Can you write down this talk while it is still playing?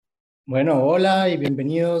Bueno, hola y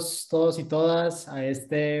bienvenidos todos y todas a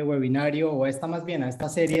este webinario o a esta más bien a esta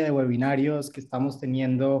serie de webinarios que estamos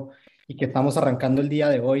teniendo y que estamos arrancando el día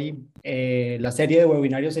de hoy. La serie de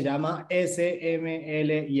webinarios se llama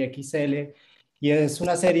SML y XL y es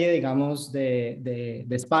una serie, digamos, de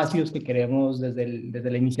espacios que queremos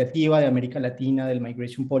desde la iniciativa de América Latina del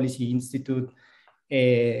Migration Policy Institute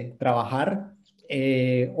trabajar.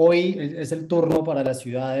 Hoy es el turno para las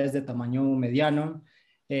ciudades de tamaño mediano.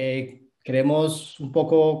 Queremos un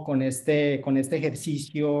poco con este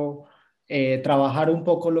ejercicio trabajar un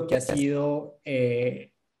poco lo que ha sido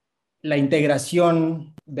la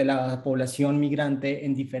integración de la población migrante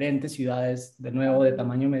en diferentes ciudades, de nuevo de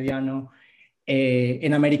tamaño mediano,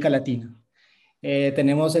 en América Latina.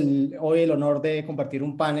 Tenemos hoy el honor de compartir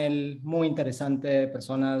un panel muy interesante de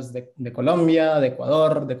personas de Colombia, de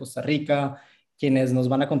Ecuador, de Costa Rica, quienes nos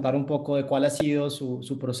van a contar un poco de cuál ha sido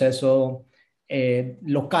su proceso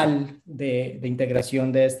local de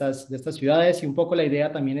integración de estas ciudades. Y un poco la idea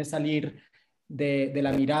también es salir de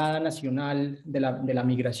la mirada nacional de la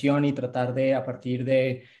migración y tratar de, a partir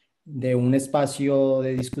de un espacio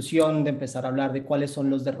de discusión, de empezar a hablar de cuáles son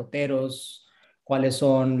los derroteros, cuáles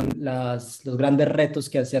son los grandes retos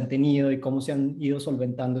que se han tenido y cómo se han ido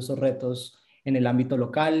solventando esos retos en el ámbito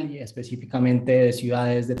local y específicamente de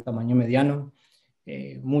ciudades de tamaño mediano.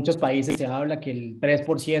 Muchos países se habla que el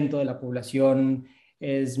 3% de la población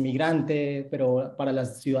es migrante, pero para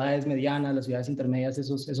las ciudades medianas, las ciudades intermedias,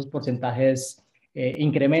 esos porcentajes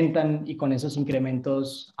incrementan y con esos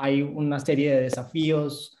incrementos hay una serie de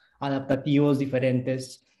desafíos adaptativos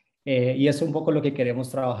diferentes y eso es un poco lo que queremos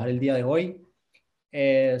trabajar el día de hoy.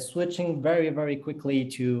 Switching very quickly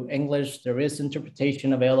to English, there is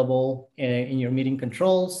interpretation available in your meeting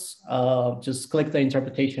controls. Just click the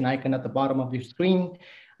interpretation icon at the bottom of your screen,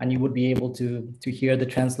 and you would be able to hear the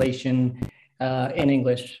translation in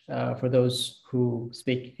English for those who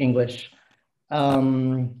speak English.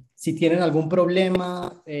 Si tienen algún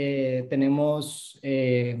problema, tenemos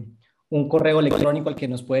un correo electrónico al que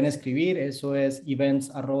nos pueden escribir. Eso es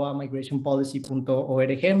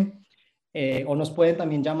events@migrationpolicy.org. O nos pueden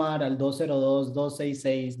también llamar al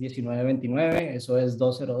 202-266-1929, eso es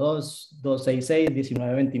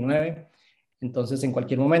 202-266-1929. Entonces, en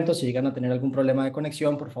cualquier momento, si llegan a tener algún problema de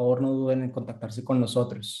conexión, por favor no duden en contactarse con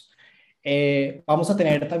nosotros. Vamos a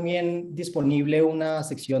tener también disponible una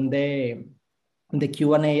sección de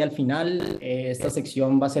Q&A al final. Esta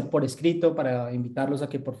sección va a ser por escrito para invitarlos a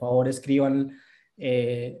que por favor escriban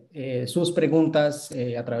sus preguntas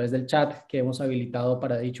a través del chat que hemos habilitado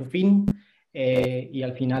para dicho fin. Y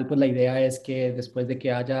al final, pues la idea es que después de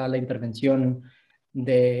que haya la intervención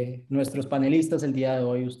de nuestros panelistas el día de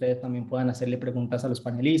hoy, ustedes también puedan hacerle preguntas a los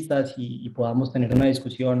panelistas y podamos tener una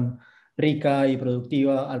discusión rica y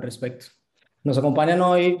productiva al respecto. Nos acompañan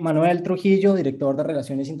hoy Manuel Trujillo, director de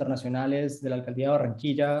Relaciones Internacionales de la Alcaldía de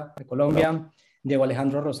Barranquilla, de Colombia; Diego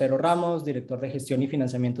Alejandro Rosero Ramos, director de Gestión y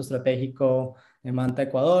Financiamiento Estratégico de Manta,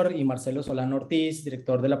 Ecuador; y Marcelo Solano Ortiz,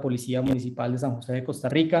 director de la Policía Municipal de San José de Costa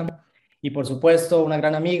Rica. Y por supuesto, una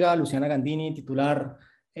gran amiga, Luciana Gandini, titular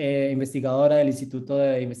investigadora del Instituto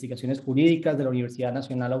de Investigaciones Jurídicas de la Universidad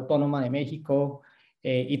Nacional Autónoma de México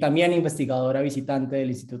y también investigadora visitante del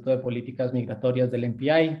Instituto de Políticas Migratorias del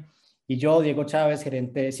MPI. Y yo, Diego Chávez,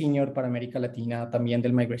 gerente senior para América Latina también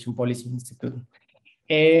del Migration Policy Institute.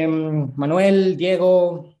 Manuel,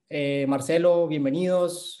 Diego, Marcelo,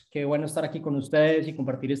 bienvenidos. Qué bueno estar aquí con ustedes y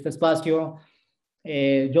compartir este espacio.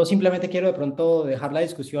 Yo simplemente quiero de pronto dejar la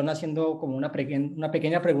discusión haciendo como una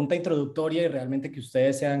pequeña pregunta introductoria y realmente que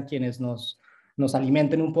ustedes sean quienes nos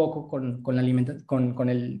alimenten un poco con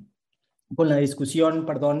la discusión,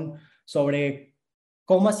 perdón, sobre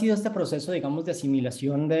cómo ha sido este proceso, digamos, de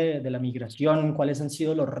asimilación de la migración, cuáles han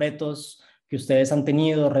sido los retos que ustedes han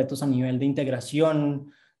tenido, retos a nivel de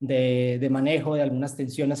integración, de manejo de algunas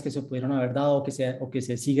tensiones que se pudieron haber dado o que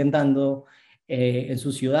se siguen dando en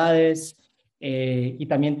sus ciudades. Y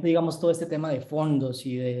también, digamos, todo este tema de fondos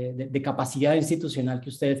y de capacidad institucional que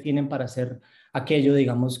ustedes tienen para hacer aquello,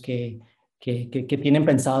 digamos, que tienen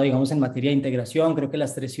pensado, digamos, en materia de integración. Creo que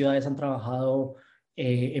las tres ciudades han trabajado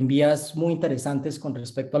en vías muy interesantes con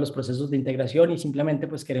respecto a los procesos de integración y simplemente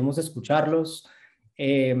pues queremos escucharlos.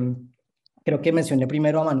 Eh, Creo que mencioné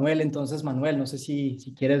primero a Manuel, entonces Manuel, no sé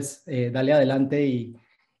si quieres darle adelante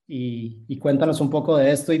y cuéntanos un poco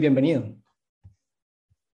de esto y bienvenido.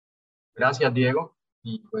 Gracias, Diego.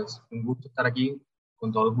 Y pues un gusto estar aquí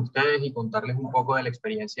con todos ustedes y contarles un poco de la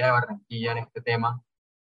experiencia de Barranquilla en este tema,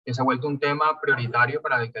 que se ha vuelto un tema prioritario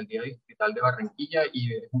para la Alcaldía Distrital de Barranquilla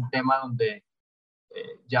y es un tema donde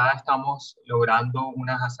ya estamos logrando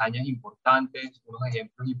unas hazañas importantes, unos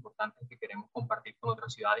ejemplos importantes que queremos compartir con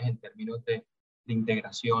otras ciudades en términos de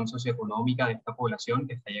integración socioeconómica de esta población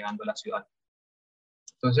que está llegando a la ciudad.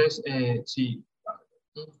 Entonces, sí,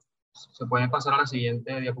 se pueden pasar a la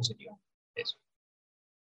siguiente diapositiva. Eso.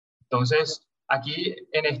 Entonces, aquí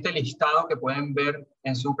en este listado que pueden ver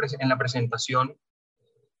en la presentación,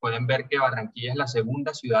 pueden ver que Barranquilla es la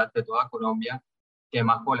segunda ciudad de toda Colombia que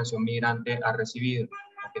más población migrante ha recibido,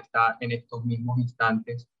 que está en estos mismos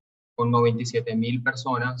instantes con 97.000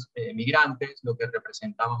 personas migrantes, lo que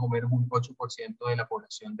representa más o menos un 8% de la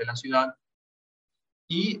población de la ciudad.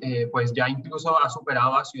 Y pues ya incluso ha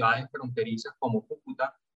superado a ciudades fronterizas como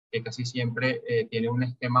Cúcuta, que casi siempre tiene un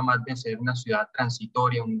esquema más de ser una ciudad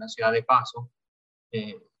transitoria, una ciudad de paso.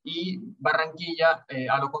 Y Barranquilla,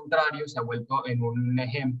 a lo contrario, se ha vuelto en un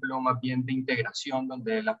ejemplo más bien de integración,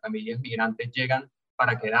 donde las familias migrantes llegan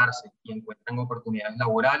para quedarse y encuentran oportunidades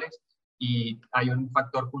laborales. Y hay un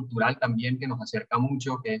factor cultural también que nos acerca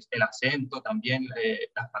mucho, que es el acento, también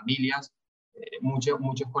las familias,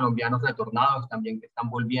 muchos colombianos retornados también que están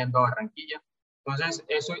volviendo a Barranquilla. Entonces,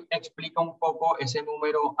 eso explica un poco ese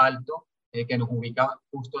número alto que nos ubica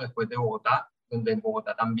justo después de Bogotá, donde en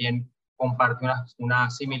Bogotá también comparte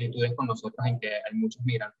unas similitudes con nosotros en que hay muchos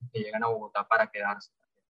migrantes que llegan a Bogotá para quedarse.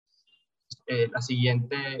 La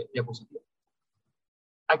siguiente diapositiva.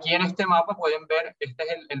 Aquí en este mapa pueden ver, este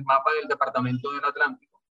es el mapa del departamento del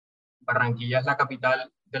Atlántico. Barranquilla es la capital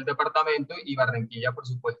del departamento y Barranquilla, por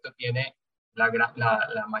supuesto, tiene la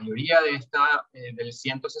mayoría de del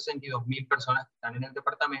 162.000 personas que están en el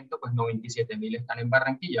departamento, pues 97.000 están en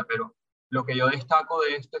Barranquilla. Pero lo que yo destaco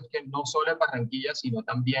de esto es que no solo es Barranquilla, sino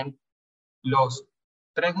también los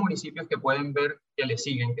 3 municipios que pueden ver que le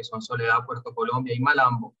siguen, que son Soledad, Puerto Colombia y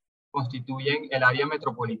Malambo, constituyen el área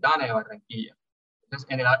metropolitana de Barranquilla. Entonces,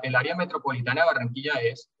 en el área metropolitana de Barranquilla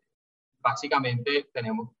básicamente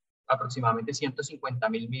tenemos aproximadamente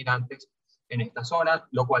 150.000 migrantes en esta zona,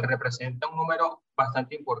 lo cual representa un número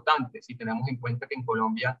bastante importante si tenemos en cuenta que en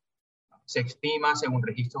Colombia se estima, según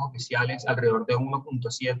registros oficiales, alrededor de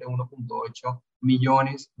 1.7, 1.8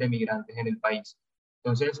 millones de migrantes en el país.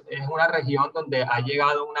 Entonces, es una región donde ha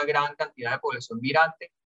llegado una gran cantidad de población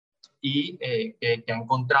migrante y que ha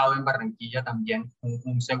encontrado en Barranquilla también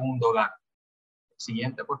un segundo hogar.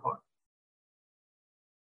 Siguiente, por favor.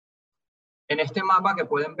 En este mapa que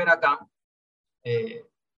pueden ver acá,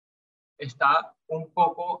 está un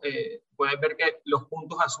poco, pueden ver que los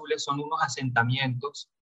puntos azules son unos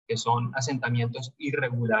asentamientos, que son asentamientos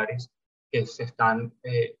irregulares, que se están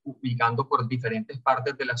ubicando por diferentes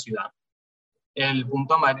partes de la ciudad.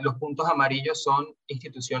 Los puntos amarillos son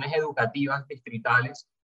instituciones educativas distritales,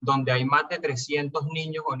 donde hay más de 300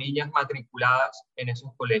 niños o niñas matriculadas en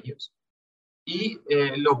esos colegios. Y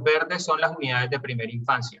los verdes son las unidades de primera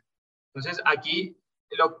infancia. Entonces, aquí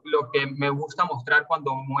lo que me gusta mostrar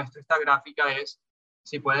cuando muestro esta gráfica es,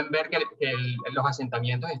 si pueden ver que los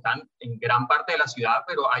asentamientos están en gran parte de la ciudad,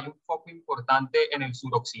 pero hay un foco importante en el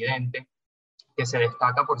suroccidente, que se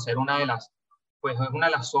destaca por ser una de las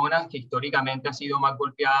zonas que históricamente ha sido más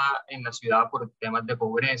golpeada en la ciudad por temas de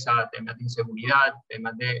pobreza, temas de inseguridad,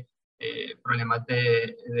 temas de problemas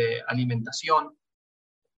de alimentación.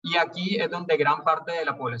 Y aquí es donde gran parte de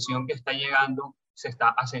la población que está llegando se está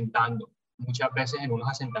asentando, muchas veces en unos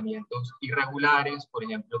asentamientos irregulares. Por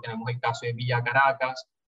ejemplo, tenemos el caso de Villa Caracas,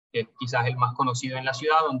 que es quizás el más conocido en la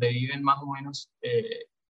ciudad, donde viven más o menos,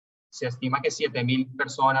 se estima que 7.000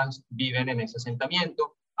 personas viven en ese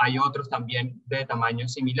asentamiento. Hay otros también de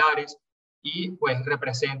tamaños similares y pues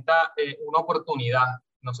representa una oportunidad.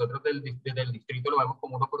 Nosotros desde el distrito lo vemos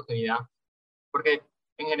como una oportunidad, porque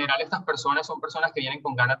en general estas personas son personas que vienen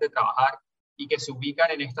con ganas de trabajar y que se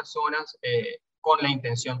ubican en estas zonas con la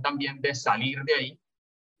intención también de salir de ahí,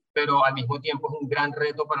 pero al mismo tiempo es un gran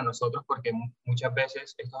reto para nosotros porque muchas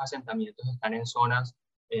veces estos asentamientos están en zonas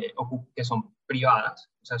que son privadas,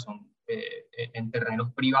 o sea, son en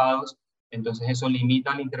terrenos privados, entonces eso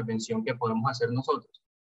limita la intervención que podemos hacer nosotros.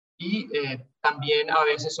 Y también a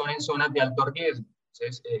veces son en zonas de alto riesgo,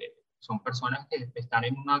 entonces son personas que están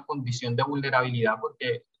en una condición de vulnerabilidad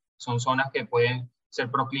porque son zonas que pueden ser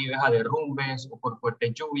proclives a derrumbes o por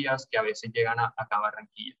fuertes lluvias que a veces llegan acá a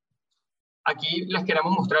Barranquilla. Aquí les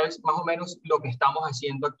queremos mostrar más o menos lo que estamos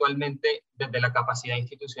haciendo actualmente desde la capacidad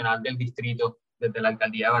institucional del distrito, desde la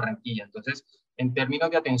alcaldía de Barranquilla. Entonces, en términos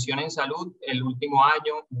de atención en salud, el último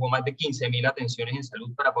año hubo más de 15.000 atenciones en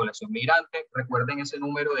salud para población migrante. Recuerden ese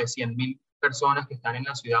número de 100.000 personas que están en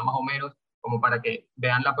la ciudad más o menos, como para que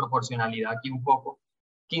vean la proporcionalidad aquí un poco.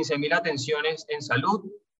 15.000 atenciones en salud.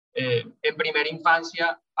 En primera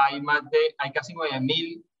infancia hay casi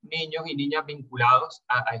 9.000 niños y niñas vinculados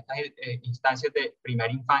a estas instancias de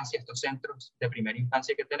primera infancia, estos centros de primera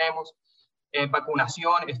infancia que tenemos.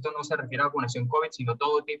 Vacunación, esto no se refiere a vacunación COVID, sino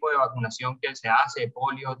todo tipo de vacunación que se hace,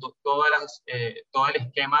 polio, todo el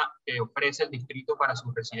esquema que ofrece el distrito para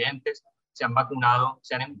sus residentes. Se han vacunado,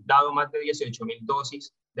 se han dado más de 18.000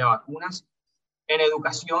 dosis de vacunas. En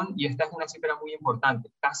educación, y esta es una cifra muy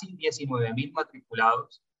importante, casi 19.000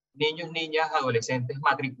 matriculados, niños, niñas, adolescentes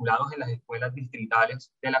matriculados en las escuelas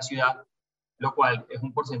distritales de la ciudad, lo cual es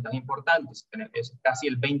un porcentaje importante, es casi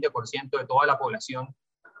el 20% de toda la población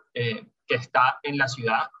que está en la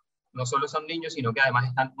ciudad. No solo son niños, sino que además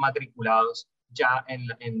están matriculados ya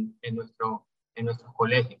en nuestros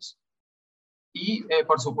colegios. Y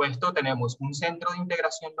por supuesto tenemos un centro de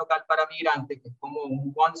integración local para migrantes, que es como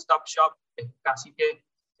un one-stop shop, es casi que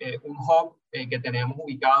un hub que tenemos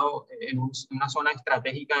ubicado en una zona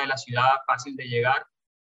estratégica de la ciudad, fácil de llegar,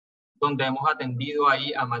 donde hemos atendido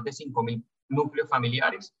ahí a más de 5.000 núcleos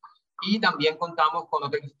familiares. Y también contamos con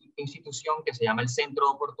otra institución que se llama el Centro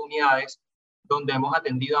de Oportunidades, donde hemos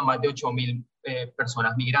atendido a más de 8.000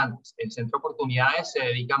 personas migrantes. El Centro de Oportunidades se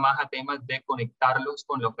dedica más a temas de conectarlos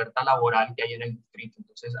con la oferta laboral que hay en el distrito.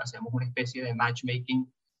 Entonces hacemos una especie de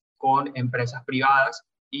matchmaking con empresas privadas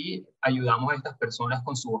y ayudamos a estas personas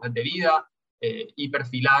con sus hojas de vida y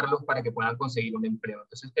perfilarlos para que puedan conseguir un empleo.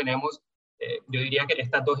 Entonces tenemos, yo diría que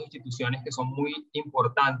estas dos instituciones que son muy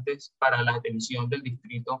importantes para la atención del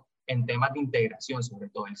distrito en temas de integración, sobre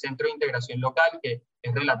todo el Centro de Integración Local, que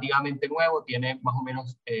es relativamente nuevo, tiene más o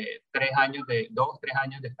menos 3 años de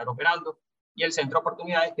estar operando, y el Centro de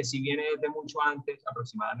Oportunidades, que sí viene desde mucho antes,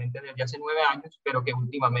 aproximadamente desde hace 9 años, pero que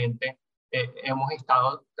últimamente hemos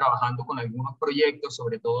estado trabajando con algunos proyectos,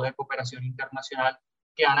 sobre todo de cooperación internacional,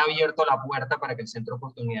 que han abierto la puerta para que el Centro de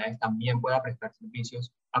Oportunidades también pueda prestar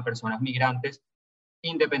servicios a personas migrantes,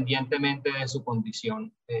 independientemente de su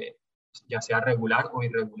condición, ya sea regular o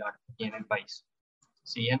irregular aquí en el país.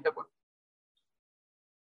 Siguiente, pues.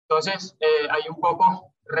 Entonces, hay un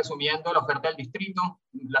poco, resumiendo la oferta del distrito,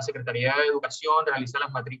 la Secretaría de Educación realiza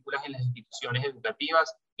las matrículas en las instituciones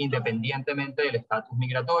educativas independientemente del estatus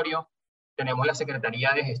migratorio. Tenemos la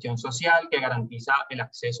Secretaría de Gestión Social, que garantiza el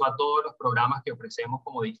acceso a todos los programas que ofrecemos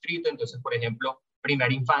como distrito. Entonces, por ejemplo,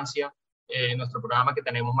 Primera Infancia, nuestro programa que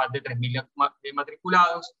tenemos más de 3.000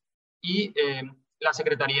 matriculados, y la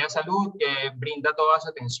Secretaría de Salud, que brinda toda su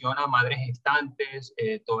atención a madres gestantes,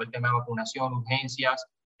 todo el tema de vacunación, urgencias,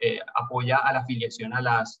 apoya a la afiliación a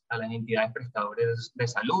las entidades prestadoras de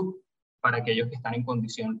salud para aquellos que están en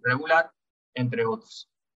condición regular, entre otros.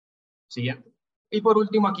 Siguiente. Y por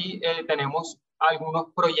último aquí tenemos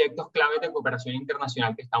algunos proyectos claves de cooperación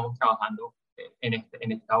internacional que estamos trabajando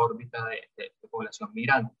en esta órbita de población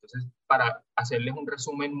migrante. Entonces, para hacerles un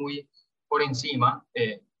resumen muy por encima,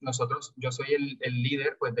 yo soy el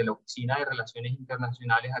líder pues, de la Oficina de Relaciones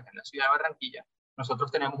Internacionales acá en la ciudad de Barranquilla.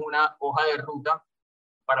 Nosotros tenemos una hoja de ruta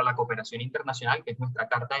para la cooperación internacional, que es nuestra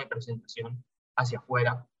carta de presentación hacia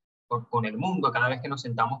afuera con el mundo. Cada vez que nos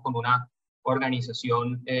sentamos con una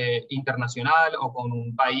organización internacional o con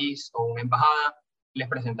un país o una embajada, les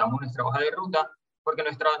presentamos nuestra hoja de ruta, porque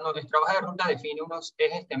nuestra hoja de ruta define unos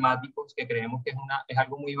ejes temáticos que creemos que es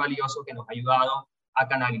algo muy valioso, que nos ha ayudado a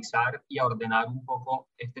canalizar y a ordenar un poco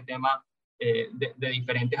este tema de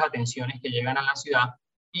diferentes atenciones que llegan a la ciudad,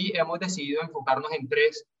 y hemos decidido enfocarnos en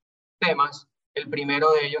 3 temas. El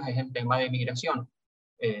primero de ellos es el tema de migración,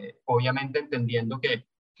 obviamente entendiendo que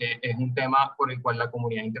es un tema por el cual la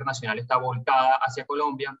comunidad internacional está volcada hacia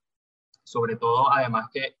Colombia, sobre todo además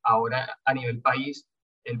que ahora a nivel país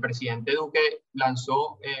el presidente Duque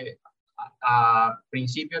lanzó a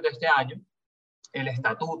principios de este año el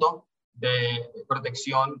Estatuto de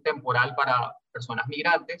Protección Temporal para Personas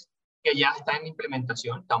Migrantes, que ya está en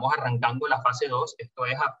implementación. Estamos arrancando la fase 2,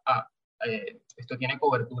 esto tiene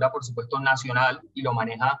cobertura, por supuesto, nacional y lo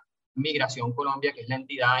maneja Migración Colombia, que es la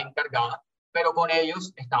entidad encargada, pero con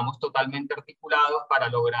ellos estamos totalmente articulados para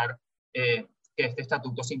lograr que este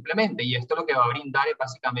estatuto se implemente. Y esto lo que va a brindar es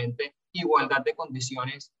básicamente igualdad de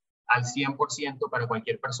condiciones al 100% para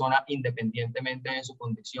cualquier persona, independientemente de su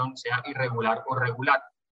condición, sea irregular o regular.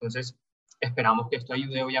 Entonces, esperamos que esto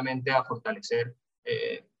ayude, obviamente, a fortalecer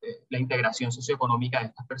la integración socioeconómica de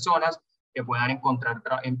estas personas, que puedan encontrar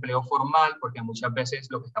empleo formal, porque muchas veces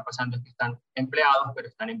lo que está pasando es que están empleados, pero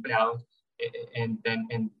están empleados en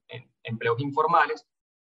empleos informales.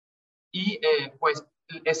 Y pues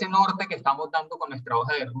ese norte que estamos dando con nuestra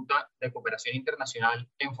hoja de ruta de cooperación internacional,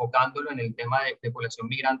 enfocándolo en el tema de población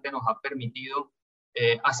migrante, nos ha permitido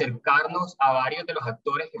acercarnos a varios de los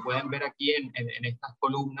actores que pueden ver aquí en estas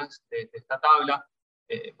columnas de esta tabla.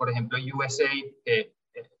 Por ejemplo, USAID, que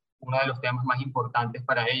uno de los temas más importantes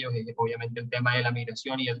para ellos es obviamente el tema de la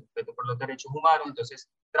migración y el respeto por los derechos humanos. Entonces,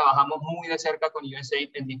 trabajamos muy de cerca con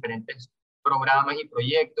USAID en diferentes programas y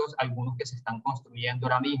proyectos, algunos que se están construyendo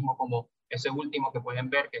ahora mismo, como ese último que pueden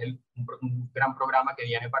ver, que es un gran programa que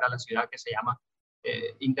viene para la ciudad que se llama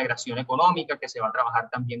Integración Económica, que se va a trabajar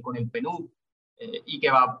también con el PNUD y que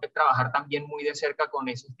va a trabajar también muy de cerca con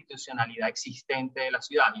esa institucionalidad existente de la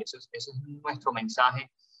ciudad. Y ese es nuestro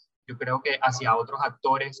mensaje. Yo creo que hacia otros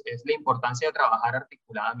actores es la importancia de trabajar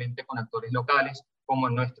articuladamente con actores locales, como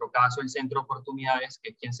en nuestro caso el Centro de Oportunidades,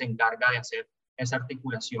 que es quien se encarga de hacer esa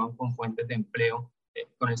articulación con fuentes de empleo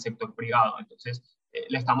con el sector privado. Entonces,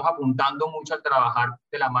 le estamos apuntando mucho al trabajar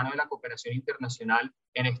de la mano de la cooperación internacional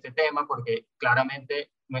en este tema, porque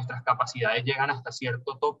claramente nuestras capacidades llegan hasta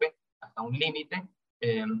cierto tope, hasta un límite.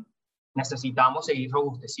 Necesitamos seguir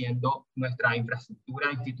robusteciendo nuestra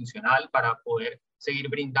infraestructura institucional para poder seguir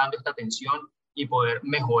brindando esta atención y poder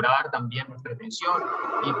mejorar también nuestra atención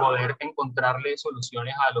y poder encontrarle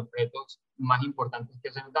soluciones a los retos más importantes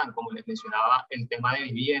que se nos dan. Como les mencionaba, el tema de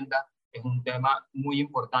vivienda es un tema muy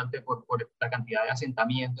importante por la cantidad de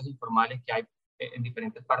asentamientos informales que hay en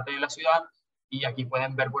diferentes partes de la ciudad. Y aquí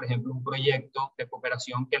pueden ver, por ejemplo, un proyecto de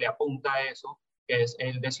cooperación que le apunta a eso, que es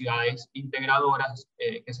el de ciudades integradoras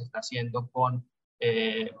que se está haciendo con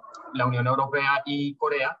la Unión Europea y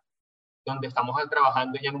Corea, donde estamos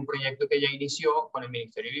trabajando ya en un proyecto que ya inició con el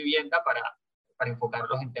Ministerio de Vivienda para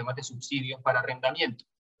enfocarlos en temas de subsidios para arrendamiento.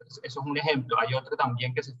 Entonces, eso es un ejemplo. Hay otro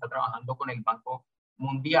también que se está trabajando con el Banco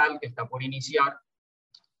Mundial, que está por iniciar,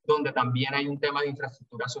 donde también hay un tema de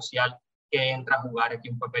infraestructura social que entra a jugar aquí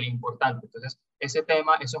un papel importante. Entonces, ese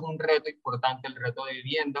tema, eso es un reto importante, el reto de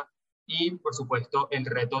vivienda, y por supuesto el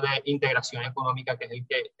reto de integración económica, que es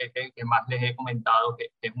el que más les he comentado,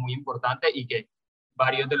 que es muy importante y que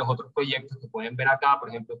varios de los otros proyectos que pueden ver acá, por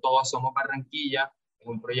ejemplo, Todos Somos Barranquilla, es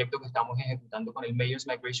un proyecto que estamos ejecutando con el Mayors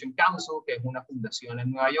Migration Council, que es una fundación en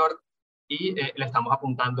Nueva York, y le estamos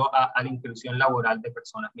apuntando a la inclusión laboral de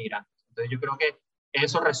personas migrantes. Entonces yo creo que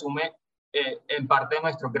eso resume en parte de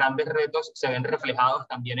nuestros grandes retos, se ven reflejados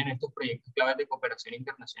también en estos proyectos claves de cooperación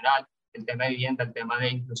internacional, el tema de vivienda, el tema de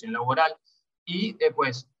inclusión laboral, y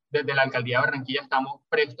pues desde la Alcaldía de Barranquilla estamos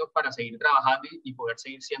prestos para seguir trabajando y poder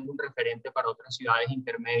seguir siendo un referente para otras ciudades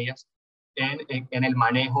intermedias en el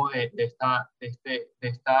manejo de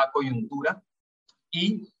esta coyuntura.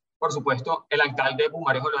 Y, por supuesto, el alcalde de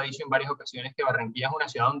Pumarejo lo ha dicho en varias ocasiones, que Barranquilla es una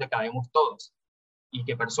ciudad donde cabemos todos, y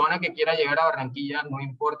que persona que quiera llegar a Barranquilla, no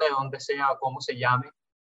importa de dónde sea o cómo se llame,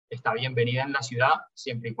 está bienvenida en la ciudad,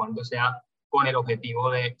 siempre y cuando sea con el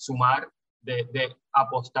objetivo de sumar, de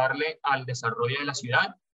apostarle al desarrollo de la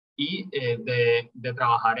ciudad y de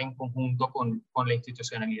trabajar en conjunto con la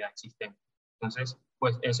institucionalidad existente. Entonces,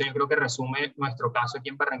 pues eso yo creo que resume nuestro caso aquí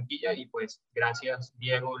en Barranquilla, y pues gracias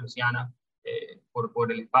Diego, Luciana,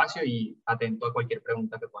 por el espacio, y atento a cualquier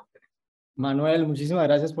pregunta que puedan tener. Manuel, muchísimas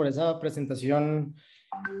gracias por esa presentación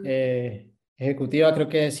ejecutiva. Creo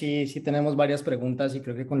que sí tenemos varias preguntas y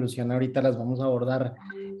creo que con Luciana ahorita las vamos a abordar.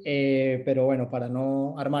 Pero bueno, para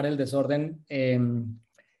no armar el desorden,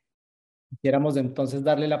 quisiéramos entonces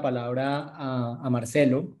darle la palabra a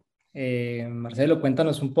Marcelo. Marcelo,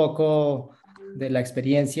 cuéntanos un poco de la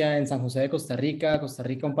experiencia en San José de Costa Rica. Costa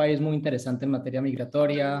Rica, un país muy interesante en materia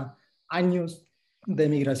migratoria, años de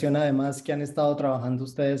migración además que han estado trabajando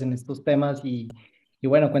ustedes en estos temas y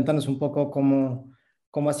bueno, cuéntanos un poco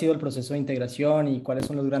cómo ha sido el proceso de integración y cuáles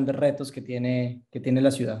son los grandes retos que tiene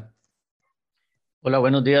la ciudad. Hola,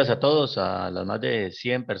 buenos días a todos, a las más de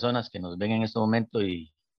 100 personas que nos ven en este momento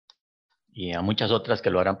y a muchas otras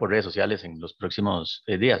que lo harán por redes sociales en los próximos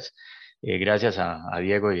días. Gracias a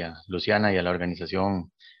Diego y a Luciana y a la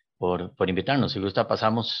organización por invitarnos. Si gusta,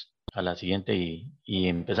 pasamos a la siguiente y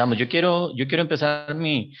empezamos. Yo quiero empezar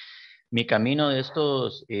mi camino de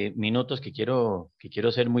estos minutos que quiero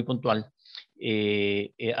ser muy puntual,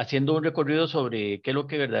 haciendo un recorrido sobre qué es lo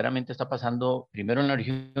que verdaderamente está pasando primero en la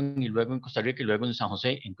región y luego en Costa Rica y luego en San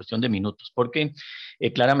José en cuestión de minutos, porque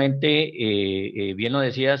claramente, bien lo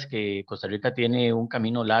decías, que Costa Rica tiene un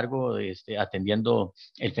camino largo atendiendo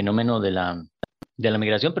el fenómeno de la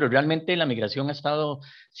migración, pero realmente la migración ha estado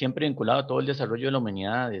siempre vinculada a todo el desarrollo de la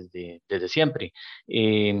humanidad desde siempre.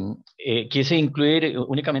 Quise incluir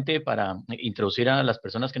únicamente para introducir a las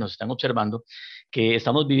personas que nos están observando que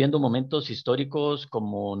estamos viviendo momentos históricos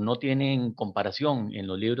como no tienen comparación en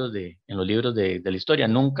los libros de la historia.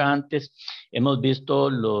 Nunca antes hemos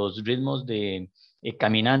visto los ritmos de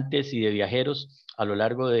caminantes y de viajeros a lo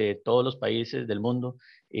largo de todos los países del mundo,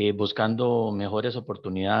 buscando mejores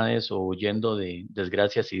oportunidades o huyendo de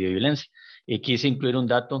desgracias y de violencia. Quise incluir un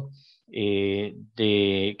dato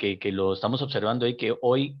que lo estamos observando ahí, que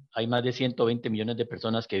hoy hay más de 120 millones de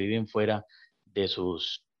personas que viven fuera de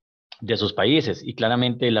sus países, y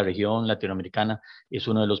claramente la región latinoamericana es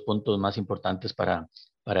uno de los puntos más importantes para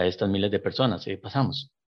estas miles de personas.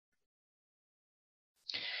 Pasamos.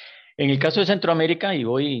 En el caso de Centroamérica, y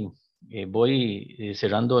voy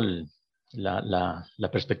cerrando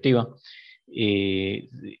la perspectiva,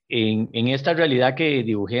 en esta realidad que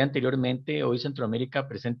dibujé anteriormente, hoy Centroamérica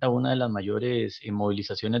presenta una de las mayores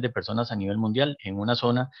movilizaciones de personas a nivel mundial, en una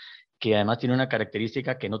zona que además tiene una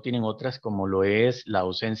característica que no tienen otras, como lo es la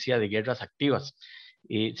ausencia de guerras activas.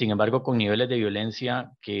 Sin embargo, con niveles de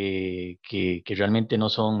violencia que realmente no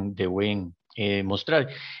son de buen mostrar.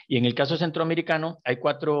 Y en el caso centroamericano, hay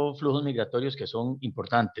 4 flujos migratorios que son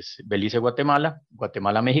importantes: Belice, Guatemala,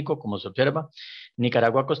 Guatemala, México, como se observa,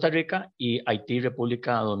 Nicaragua, Costa Rica, y Haití,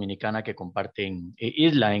 República Dominicana, que comparten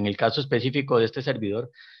isla. En el caso específico de este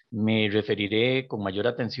servidor, me referiré con mayor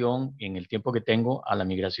atención en el tiempo que tengo a la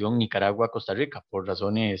migración Nicaragua-Costa Rica, por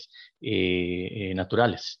razones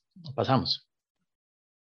naturales. Pasamos.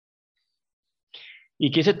 Y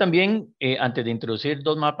quise también, antes de introducir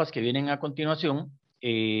 2 mapas que vienen a continuación,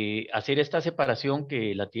 hacer esta separación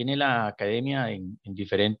que la tiene la academia en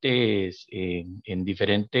diferentes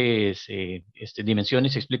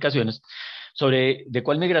dimensiones y explicaciones sobre de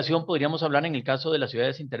cuál migración podríamos hablar en el caso de las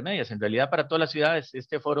ciudades intermedias. En realidad, para todas las ciudades,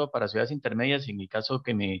 este foro para ciudades intermedias, en el caso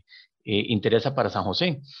que me interesa para San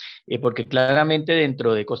José, porque claramente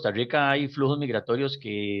dentro de Costa Rica hay flujos migratorios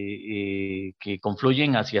que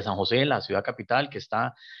confluyen hacia San José, la ciudad capital, que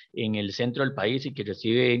está en el centro del país y que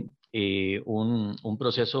recibe un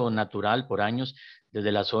proceso natural por años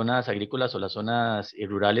desde las zonas agrícolas o las zonas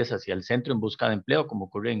rurales hacia el centro en busca de empleo, como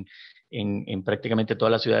ocurre en prácticamente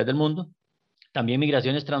todas las ciudades del mundo. También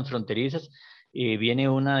migraciones transfronterizas. Viene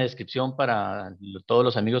una descripción para todos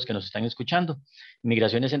los amigos que nos están escuchando.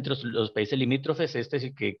 Migraciones entre los países limítrofes, este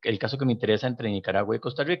es el caso que me interesa, entre Nicaragua y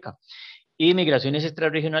Costa Rica. Y migraciones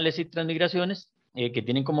extrarregionales y transmigraciones, que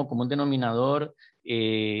tienen como común denominador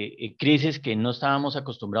crisis que no estábamos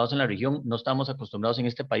acostumbrados en la región, no estábamos acostumbrados en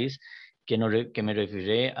este país, que me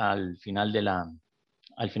referiré al final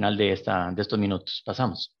de estos minutos.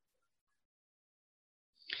 Pasamos.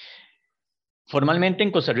 Formalmente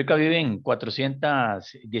en Costa Rica viven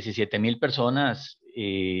 417,000 personas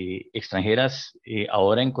extranjeras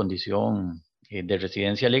ahora en condición de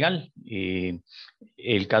residencia legal.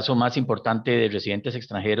 El caso más importante de residentes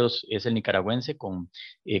extranjeros es el nicaragüense, con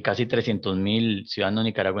casi 300,000 ciudadanos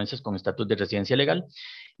nicaragüenses con estatus de residencia legal,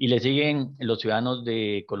 y le siguen los ciudadanos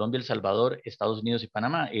de Colombia, El Salvador, Estados Unidos y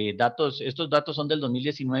Panamá. Estos datos son del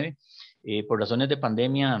 2019. Por razones de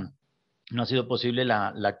pandemia no ha sido posible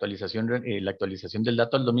la actualización del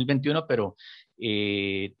dato del 2021, pero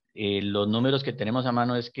los números que tenemos a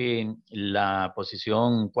mano es que la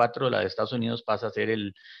posición 4, la de Estados Unidos, pasa a ser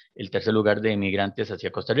el tercer lugar de migrantes hacia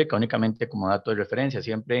Costa Rica, únicamente como dato de referencia,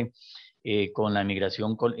 siempre con la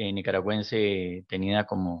migración nicaragüense tenida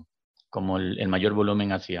como el mayor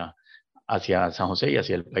volumen hacia San José y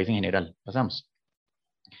hacia el país en general. Pasamos.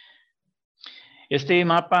 Este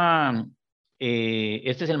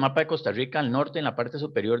es el mapa de Costa Rica. Al norte, en la parte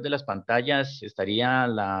superior de las pantallas, estaría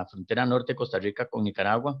la frontera norte de Costa Rica con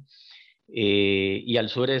Nicaragua, y al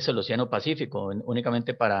sur es el Océano Pacífico,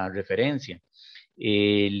 únicamente para referencia,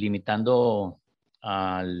 limitando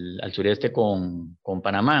al sureste con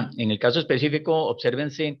Panamá. En el caso específico,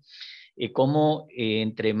 obsérvense cómo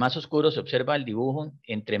entre más oscuro se observa el dibujo,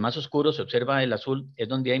 entre más oscuro se observa el azul, es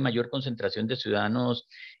donde hay mayor concentración de ciudadanos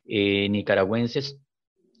nicaragüenses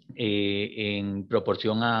en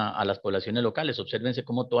proporción a las poblaciones locales. Obsérvense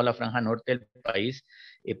cómo toda la franja norte del país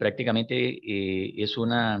prácticamente es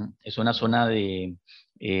una zona de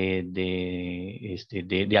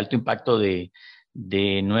alto impacto de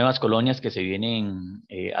nuevas colonias que se vienen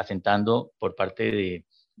asentando por parte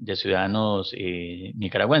de ciudadanos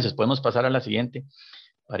nicaragüenses. Podemos pasar a la siguiente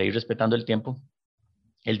para ir respetando el tiempo.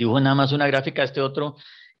 El dibujo es nada más una gráfica. Este otro,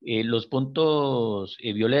 los puntos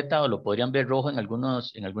violeta, o lo podrían ver rojo en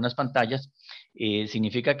algunas pantallas,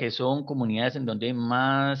 significa que son comunidades en donde hay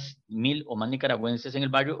más 1,000 o más nicaragüenses en el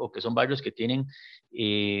barrio, o que son barrios que tienen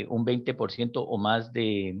un 20% o más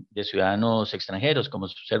de ciudadanos extranjeros. Como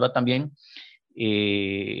se observa también,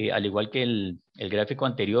 al igual que el gráfico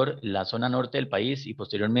anterior, la zona norte del país y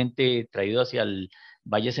posteriormente traído hacia el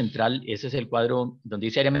Valle Central, ese es el cuadro donde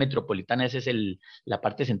dice área metropolitana, esa es la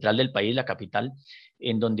parte central del país, la capital,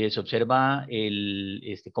 en donde se observa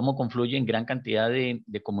cómo confluyen gran cantidad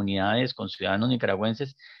de comunidades con ciudadanos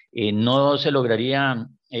nicaragüenses. No se lograría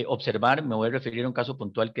observar, me voy a referir a un caso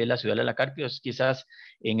puntual que es la ciudad de La Carpio, es quizás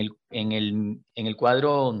en el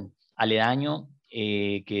cuadro aledaño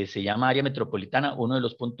que se llama área metropolitana. Uno de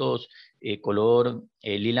los puntos color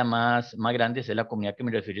lila más grandes es la comunidad que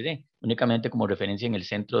me referiré, únicamente como referencia en el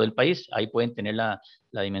centro del país. Ahí pueden tener la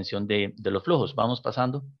dimensión de los flujos. Vamos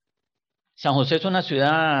pasando. San José es una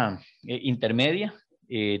ciudad intermedia,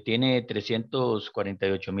 tiene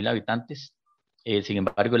 348,000 habitantes. Sin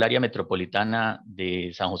embargo, el área metropolitana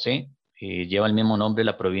de San José lleva el mismo nombre,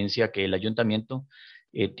 la provincia, que el ayuntamiento.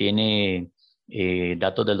 Tiene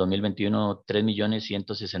datos del 2021,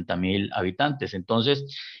 3.160.000 habitantes. Entonces,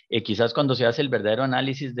 quizás cuando se hace el verdadero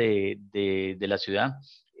análisis de la ciudad,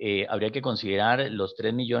 habría que considerar los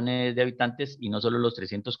 3 millones de habitantes y no solo los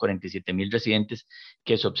 347.000 residentes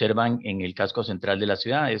que se observan en el casco central de la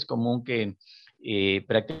ciudad. Es común que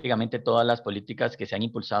prácticamente todas las políticas que se han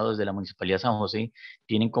impulsado desde la Municipalidad de San José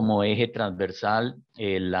tienen como eje transversal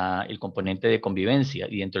el componente de convivencia,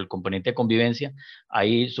 y dentro del componente de convivencia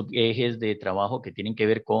hay subejes de trabajo que tienen que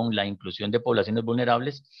ver con la inclusión de poblaciones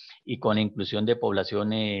vulnerables y con la inclusión de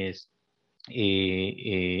poblaciones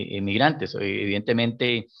migrantes.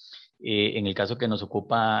 Evidentemente, en el caso que nos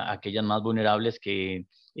ocupa, aquellas más vulnerables que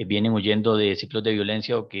vienen huyendo de ciclos de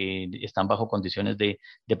violencia o que están bajo condiciones de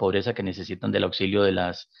pobreza, que necesitan del auxilio de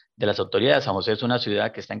las autoridades. San José es una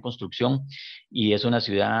ciudad que está en construcción y es una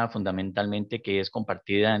ciudad fundamentalmente que es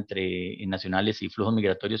compartida entre nacionales y flujos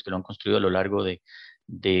migratorios que lo han construido a lo largo de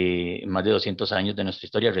más de 200 años de nuestra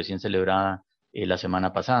historia, recién celebrada la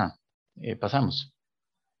semana pasada. Pasamos.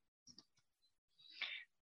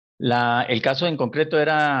 El caso en concreto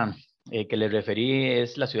era que le referí,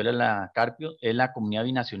 es la ciudad de La Carpio, es la comunidad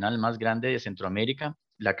binacional más grande de Centroamérica.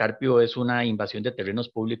 La Carpio es una invasión de terrenos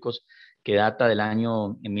públicos que data del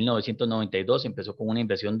año en 1992, empezó con una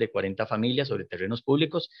inversión de 40 familias sobre terrenos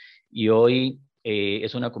públicos y hoy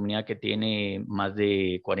es una comunidad que tiene más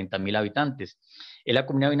de 40.000 habitantes. Es la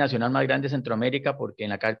comunidad binacional más grande de Centroamérica porque en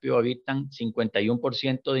La Carpio habitan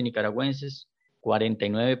 51% de nicaragüenses,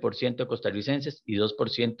 49% de costarricenses y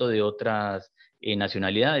 2% de otras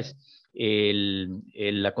nacionalidades.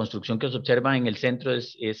 La construcción que se observa en el centro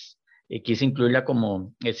quise incluirla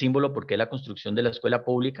como símbolo porque es la construcción de la escuela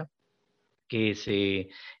pública que se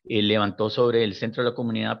levantó sobre el centro de la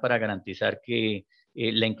comunidad para garantizar que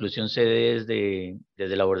la inclusión se dé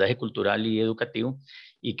desde el abordaje cultural y educativo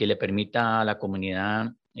y que le permita a la comunidad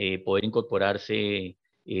poder incorporarse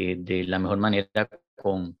de la mejor manera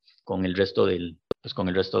con el resto de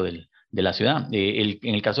la ciudad.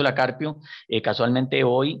 En el caso de La Carpio, casualmente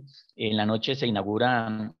hoy en la noche se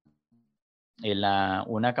inaugura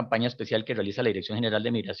una campaña especial que realiza la Dirección General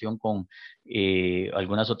de Migración con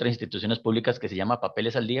algunas otras instituciones públicas que se llama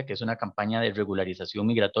Papeles al Día, que es una campaña de regularización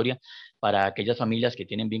migratoria para aquellas familias que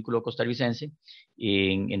tienen vínculo costarricense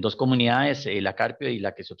en dos comunidades, La Carpio y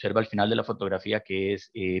la que se observa al final de la fotografía, que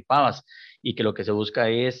es Pavas, y que lo que se busca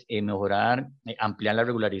es mejorar, ampliar la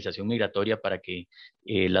regularización migratoria para que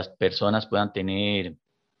las personas puedan tener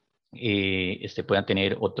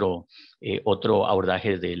otro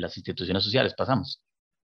abordaje de las instituciones sociales. Pasamos.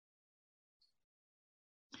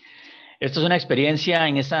 Esto es una experiencia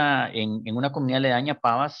en una comunidad aledaña,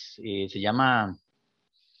 Pavas, se llama,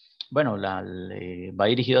 bueno, va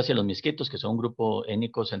dirigido hacia los misquitos, que son un grupo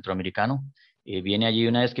étnico centroamericano. Viene allí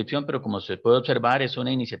una descripción, pero como se puede observar, es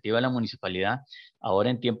una iniciativa de la municipalidad, ahora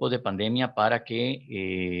en tiempos de pandemia, para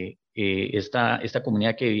que esta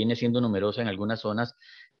comunidad que viene siendo numerosa en algunas zonas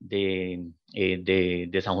de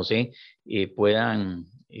San José puedan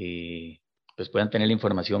tener la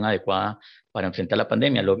información adecuada para enfrentar la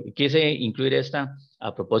pandemia. Quise incluir esta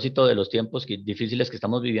a propósito de los tiempos difíciles que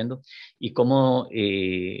estamos viviendo y cómo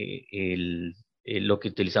lo que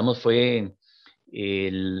utilizamos fue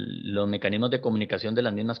los mecanismos de comunicación de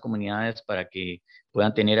las mismas comunidades para que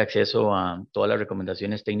puedan tener acceso a todas las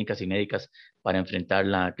recomendaciones técnicas y médicas para enfrentar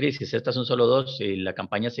la crisis. Estas son solo dos. La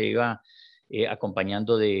campaña se iba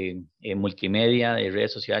acompañando de multimedia, de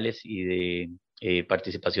redes sociales y de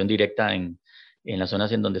participación directa en las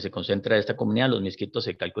zonas en donde se concentra esta comunidad. Los misquitos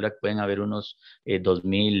se calcula que pueden haber unos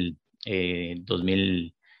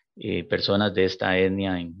 2.000 personas de esta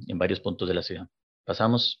etnia en varios puntos de la ciudad.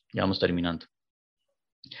 Pasamos, ya vamos terminando.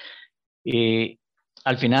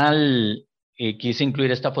 Al final quise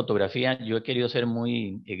incluir esta fotografía. Yo he querido ser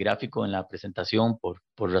muy gráfico en la presentación por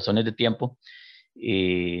razones de tiempo.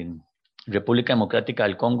 República Democrática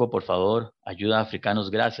del Congo, por favor, ayuda a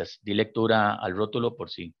africanos, gracias. Di lectura al rótulo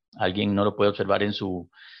por si alguien no lo puede observar en su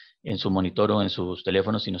monitor o en sus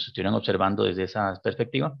teléfonos, si nos estuvieran observando desde esa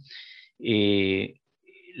perspectiva. El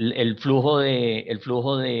flujo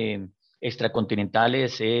de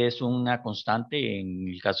extracontinentales es una constante en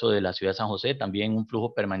el caso de la ciudad de San José, también un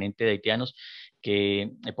flujo permanente de haitianos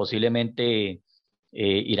que posiblemente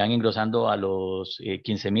irán engrosando a los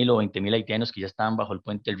 15.000 o 20.000 haitianos que ya estaban bajo el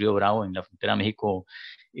puente del Río Bravo en la frontera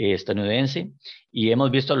México-estadounidense. Y hemos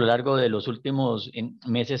visto a lo largo de los últimos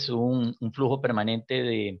meses un flujo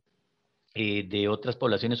permanente de otras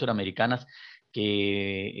poblaciones suramericanas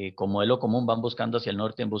que como modelo común van buscando hacia el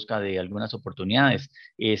norte en busca de algunas oportunidades.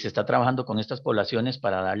 Se está trabajando con estas poblaciones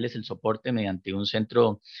para darles el soporte mediante un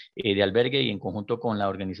centro de albergue y en conjunto con la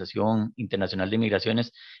Organización Internacional de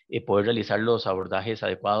Migraciones poder realizar los abordajes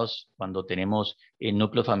adecuados cuando tenemos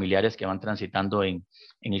núcleos familiares que van transitando en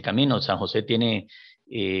el camino. San José tiene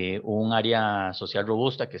un área social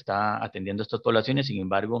robusta que está atendiendo a estas poblaciones. Sin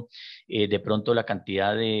embargo, de pronto la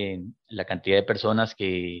cantidad de personas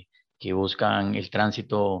que buscan el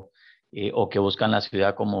tránsito o que buscan la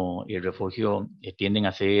ciudad como el refugio tienden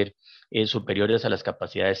a ser superiores a las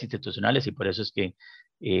capacidades institucionales, y por eso es que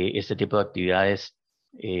este tipo de actividades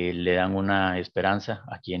le dan una esperanza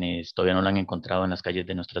a quienes todavía no la han encontrado en las calles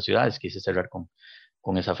de nuestras ciudades. Quise cerrar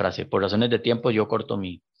con esa frase. Por razones de tiempo yo corto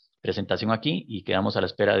mi presentación aquí y quedamos a la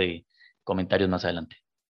espera de comentarios más adelante.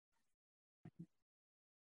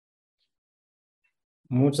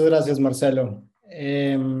 Muchas gracias, Marcelo.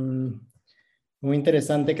 Muy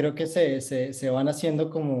interesante, creo que se van haciendo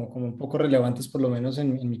como un poco relevantes, por lo menos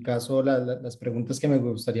en mi caso, las preguntas que me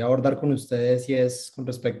gustaría abordar con ustedes, y es con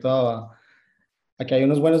respecto a que hay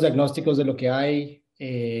unos buenos diagnósticos de lo que hay,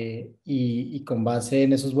 y con base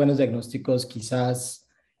en esos buenos diagnósticos quizás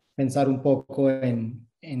pensar un poco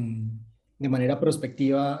de manera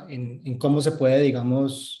prospectiva en cómo se puede,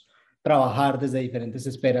 digamos, trabajar desde diferentes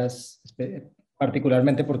esferas,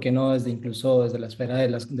 particularmente, ¿por qué no?, incluso desde la esfera de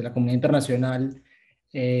la comunidad internacional,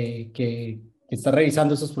 que está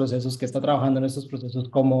revisando estos procesos, que está trabajando en estos procesos,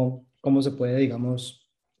 cómo se puede, digamos,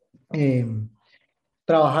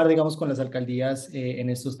 trabajar, digamos, con las alcaldías en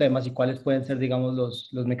estos temas, y cuáles pueden ser, digamos,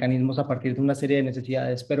 los mecanismos a partir de una serie de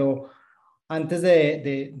necesidades. Pero antes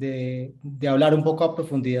de hablar un poco a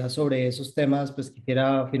profundidad sobre esos temas, pues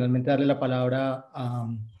quisiera finalmente darle la palabra a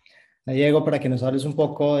Diego para que nos hables un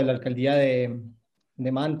poco de la alcaldía de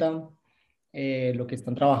Manta, lo que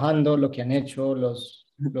están trabajando, lo que han hecho, los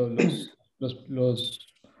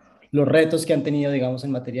retos que han tenido, digamos,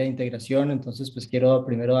 en materia de integración. Entonces, pues quiero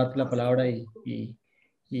primero darte la palabra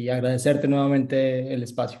y agradecerte nuevamente el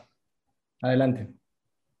espacio. Adelante.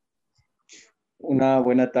 Una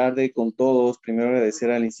buena tarde con todos. Primero agradecer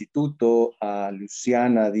al instituto, a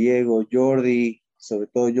Luciana, a Diego, Jordi, sobre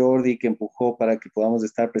todo Jordi, que empujó para que podamos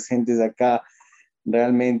estar presentes acá.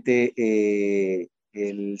 Realmente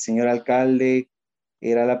el señor alcalde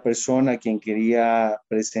era la persona a quien quería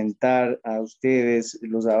presentar a ustedes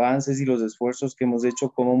los avances y los esfuerzos que hemos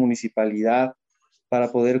hecho como municipalidad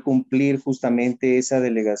para poder cumplir justamente esa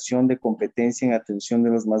delegación de competencia en atención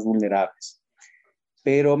de los más vulnerables.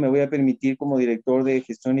 Pero me voy a permitir, como director de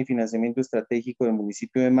gestión y financiamiento estratégico del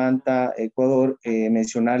municipio de Manta, Ecuador,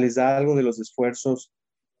 mencionarles algo de los esfuerzos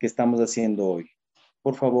que estamos haciendo hoy.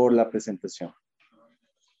 Por favor, la presentación.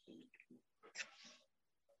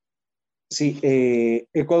 Sí,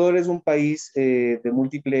 Ecuador es un país de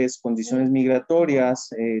múltiples condiciones migratorias,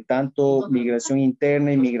 tanto migración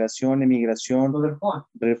interna, inmigración, emigración,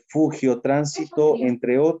 refugio, tránsito,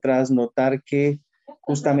 entre otras. Notar que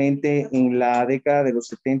justamente en la década de los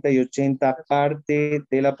 70 y 80, parte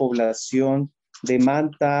de la población de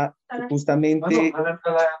Manta, justamente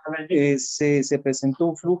se presentó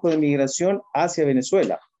un flujo de migración hacia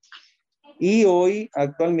Venezuela. Y hoy,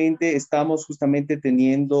 actualmente, estamos justamente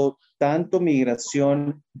teniendo tanto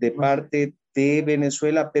migración de parte de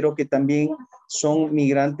Venezuela, pero que también son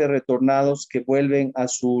migrantes retornados que vuelven a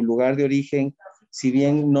su lugar de origen, si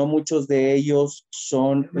bien no muchos de ellos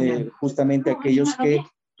son justamente aquellos que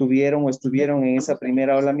tuvieron o estuvieron en esa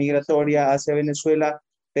primera ola migratoria hacia Venezuela,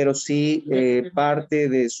 pero sí parte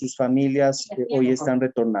de sus familias hoy están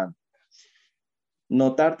retornando.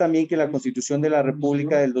 Notar también que la Constitución de la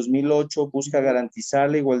República del 2008 busca garantizar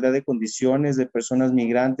la igualdad de condiciones de personas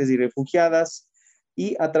migrantes y refugiadas,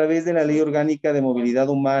 y a través de la Ley Orgánica de Movilidad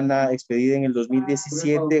Humana expedida en el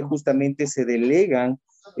 2017 justamente se delegan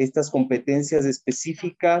estas competencias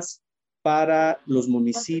específicas para los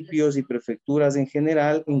municipios y prefecturas en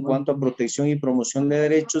general en cuanto a protección y promoción de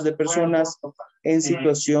derechos de personas en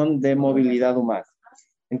situación de movilidad humana.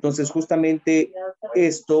 Entonces, justamente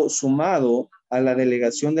esto, sumado a la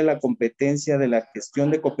delegación de la competencia de la gestión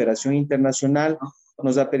de cooperación internacional,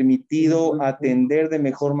 nos ha permitido atender de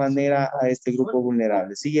mejor manera a este grupo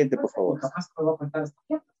vulnerable. Siguiente, por favor.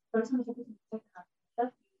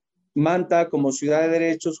 Manta, como ciudad de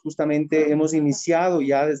derechos, justamente hemos iniciado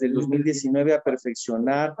ya desde el 2019 a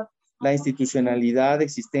perfeccionar la institucionalidad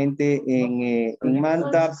existente en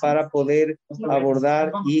Manta para poder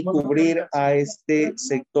abordar y cubrir a este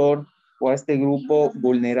sector o a este grupo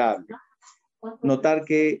vulnerable. Notar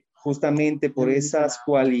que justamente por esas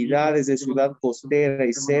cualidades de ciudad costera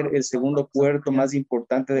y ser el segundo puerto más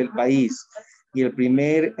importante del país y el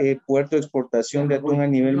primer puerto de exportación de atún a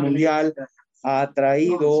nivel mundial, ha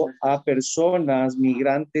atraído a personas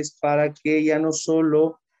migrantes para que ya no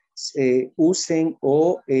solo usen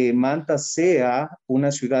o Manta sea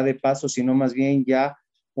una ciudad de paso, sino más bien ya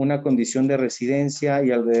una condición de residencia,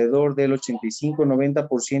 y alrededor del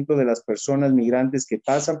 85-90% de las personas migrantes que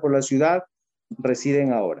pasan por la ciudad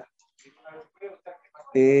residen ahora.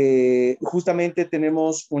 Justamente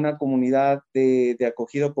tenemos una comunidad de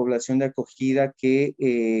acogida o población de acogida que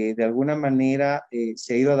de alguna manera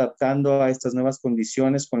se ha ido adaptando a estas nuevas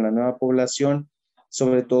condiciones con la nueva población,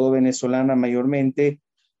 sobre todo venezolana mayormente,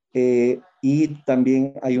 y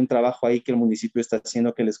también hay un trabajo ahí que el municipio está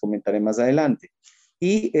haciendo que les comentaré más adelante.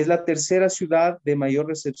 Y es la tercera ciudad de mayor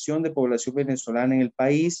recepción de población venezolana en el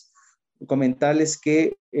país. Comentarles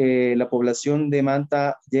que la población de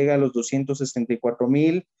Manta llega a los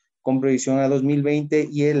 264,000 con proyección a 2020,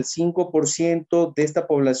 y el 5% de esta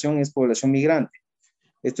población es población migrante.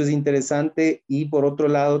 Esto es interesante, y por otro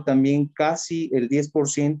lado también casi el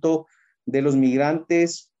 10% de los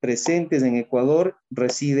migrantes presentes en Ecuador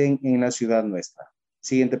residen en la ciudad nuestra.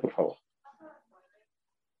 Siguiente, por favor.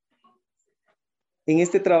 En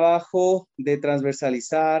este trabajo de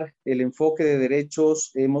transversalizar el enfoque de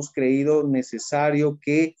derechos, hemos creído necesario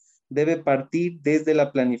que debe partir desde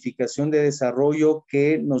la planificación de desarrollo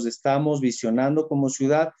que nos estamos visionando como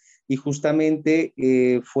ciudad, y justamente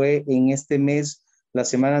fue en este mes, la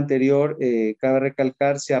semana anterior, cabe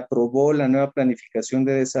recalcar, se aprobó la nueva planificación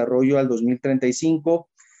de desarrollo al 2035,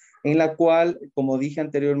 en la cual, como dije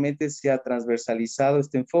anteriormente, se ha transversalizado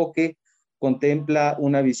este enfoque. Contempla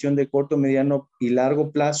una visión de corto, mediano y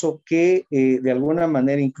largo plazo que de alguna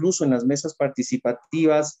manera, incluso en las mesas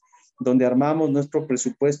participativas donde armamos nuestro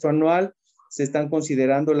presupuesto anual, se están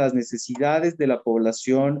considerando las necesidades de la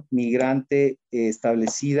población migrante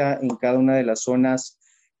establecida en cada una de las zonas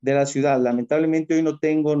de la ciudad. Lamentablemente hoy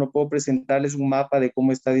no puedo presentarles un mapa de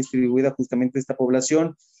cómo está distribuida justamente esta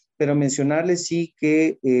población, pero mencionarles sí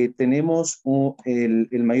que tenemos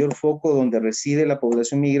el mayor foco donde reside la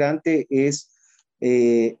población migrante es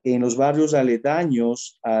en los barrios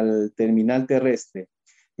aledaños al terminal terrestre.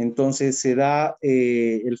 Entonces se da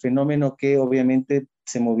el fenómeno que obviamente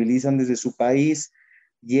se movilizan desde su país,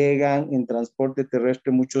 llegan en transporte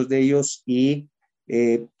terrestre muchos de ellos, y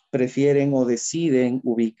prefieren o deciden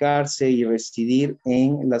ubicarse y residir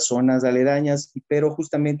en las zonas aledañas, pero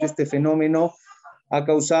justamente este fenómeno ha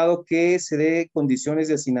causado que se dé condiciones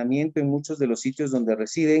de hacinamiento en muchos de los sitios donde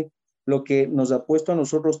residen, lo que nos ha puesto a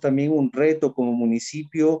nosotros también un reto como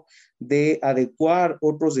municipio de adecuar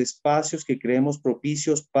otros espacios que creemos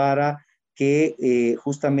propicios para que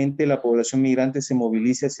justamente la población migrante se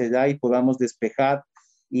movilice hacia allá y podamos despejar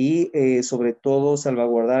y sobre todo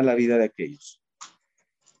salvaguardar la vida de aquellos.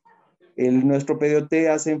 Nuestro PDOT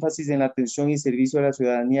hace énfasis en la atención y servicio a la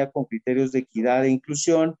ciudadanía con criterios de equidad e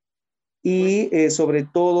inclusión, y sobre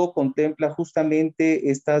todo contempla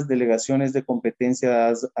justamente estas delegaciones de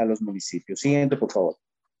competencias a los municipios. Siguiente, por favor.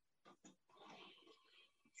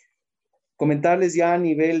 Comentarles ya a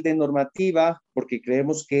nivel de normativa, porque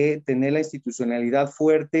creemos que tener la institucionalidad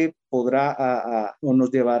fuerte podrá o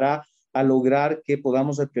nos llevará a lograr que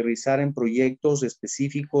podamos aterrizar en proyectos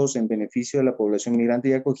específicos en beneficio de la población migrante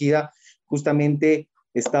y acogida. Justamente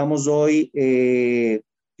estamos hoy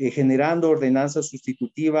generando ordenanzas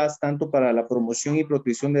sustitutivas tanto para la promoción y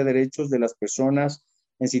protección de derechos de las personas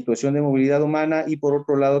en situación de movilidad humana, y por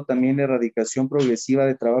otro lado también la erradicación progresiva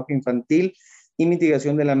de trabajo infantil y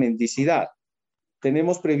mitigación de la mendicidad.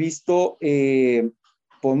 Tenemos previsto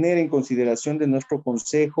poner en consideración de nuestro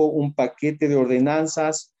consejo un paquete de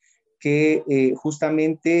ordenanzas que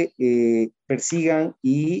justamente persigan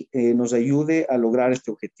y nos ayude a lograr este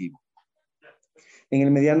objetivo. En el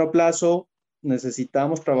mediano plazo,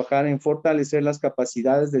 necesitamos trabajar en fortalecer las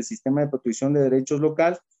capacidades del sistema de protección de derechos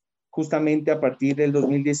local, justamente a partir del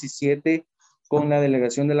 2017, con la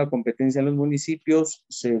delegación de la competencia en los municipios,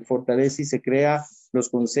 se fortalece y se crea los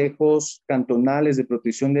consejos cantonales de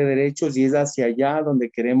protección de derechos, y es hacia allá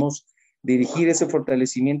donde queremos dirigir ese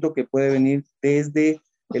fortalecimiento que puede venir desde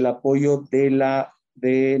el apoyo de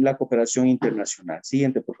la cooperación internacional.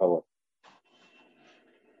 Siguiente, por favor.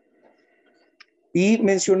 Y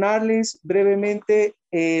mencionarles brevemente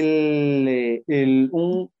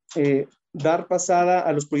dar pasada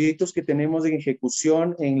a los proyectos que tenemos en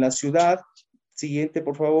ejecución en la ciudad. Siguiente,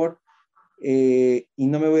 por favor. y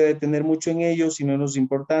no me voy a detener mucho en ellos, sino en los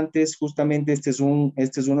importantes. Justamente este es uno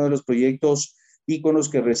de los proyectos íconos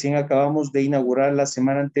que recién acabamos de inaugurar la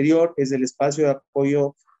semana anterior. Es el espacio de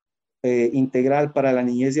apoyo integral para la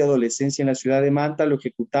niñez y adolescencia en la ciudad de Manta. Lo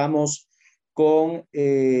ejecutamos con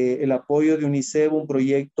el apoyo de UNICEF, un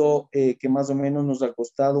proyecto que más o menos nos ha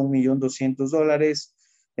costado $1.200.000.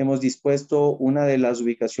 Hemos dispuesto una de las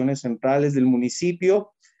ubicaciones centrales del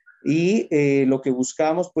municipio y lo que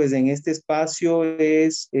buscamos pues en este espacio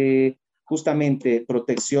es justamente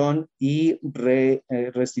protección y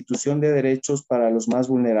restitución de derechos para los más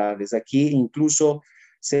vulnerables. Aquí incluso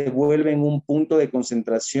se vuelve en un punto de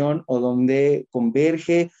concentración o donde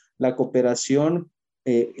converge la cooperación,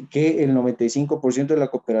 que el 95% de la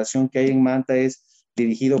cooperación que hay en Manta es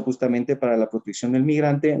dirigido justamente para la protección del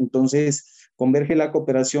migrante. Entonces, converge la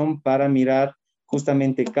cooperación para mirar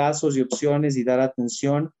justamente casos y opciones y dar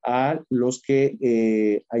atención a los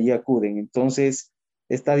que allí acuden. Entonces,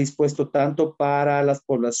 está dispuesto tanto para las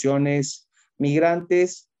poblaciones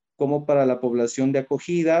migrantes como para la población de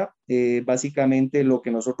acogida. Básicamente lo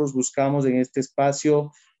que nosotros buscamos en este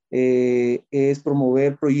espacio es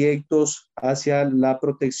promover proyectos hacia la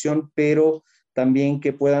protección, pero también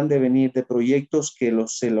que puedan devenir de proyectos que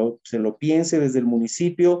se lo piense desde el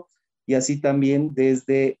municipio y así también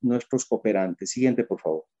desde nuestros cooperantes. Siguiente, por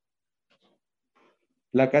favor.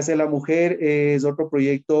 La Casa de la Mujer es otro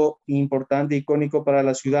proyecto importante, icónico para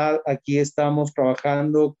la ciudad. Aquí estamos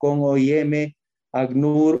trabajando con OIM,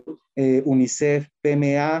 ACNUR, UNICEF,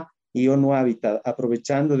 PMA y ONU Hábitat,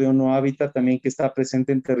 aprovechando de ONU Hábitat también que está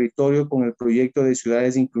presente en territorio con el proyecto de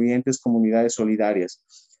Ciudades Incluyentes, Comunidades Solidarias.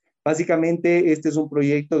 Básicamente, este es un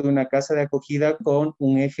proyecto de una casa de acogida con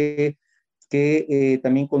un eje que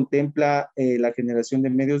también contempla la generación de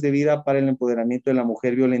medios de vida para el empoderamiento de la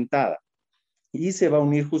mujer violentada y se va a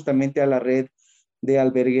unir justamente a la red de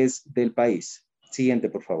albergues del país. Siguiente,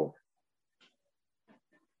 por favor.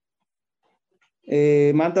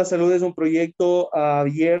 Manta Salud es un proyecto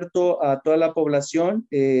abierto a toda la población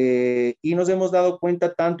y nos hemos dado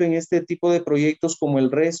cuenta tanto en este tipo de proyectos como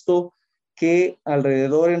el resto que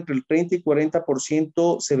alrededor entre el 30 y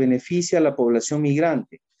 40% se beneficia a la población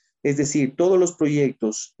migrante. Es decir, todos los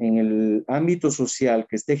proyectos en el ámbito social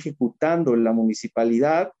que esté ejecutando la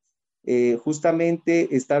municipalidad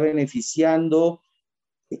justamente está beneficiando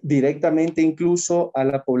directamente incluso a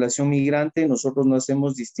la población migrante. Nosotros no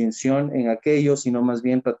hacemos distinción en aquello, sino más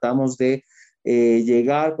bien tratamos de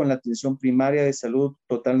llegar con la atención primaria de salud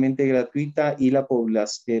totalmente gratuita y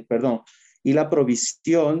la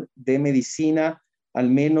provisión de medicina al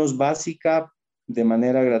menos básica de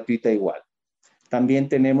manera gratuita igual. También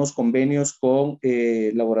tenemos convenios con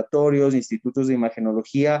laboratorios, institutos de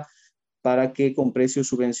imagenología para que con precios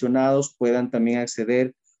subvencionados puedan también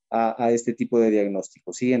acceder a este tipo de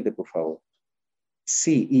diagnóstico. Siguiente, por favor.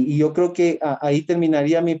 Sí, y yo creo que ahí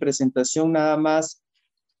terminaría mi presentación, nada más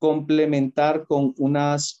complementar con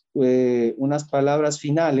unas palabras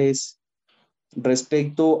finales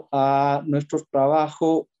respecto a nuestro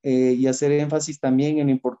trabajo y hacer énfasis también en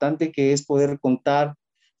lo importante que es poder contar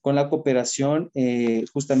con la cooperación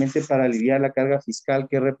justamente para aliviar la carga fiscal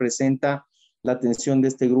que representa la atención de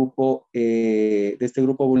este grupo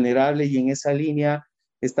vulnerable, y en esa línea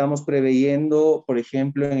estamos preveyendo, por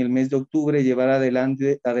ejemplo, en el mes de octubre llevar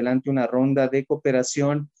adelante una ronda de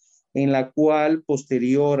cooperación en la cual,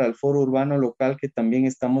 posterior al foro urbano local que también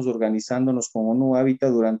estamos organizándonos con ONU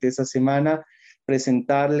Hábitat durante esa semana,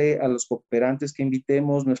 presentarle a los cooperantes que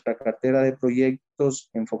invitemos nuestra cartera de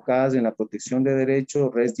proyectos enfocadas en la protección de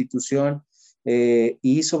derechos, restitución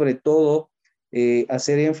y sobre todo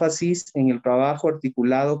hacer énfasis en el trabajo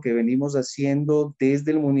articulado que venimos haciendo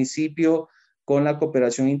desde el municipio con la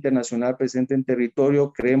cooperación internacional presente en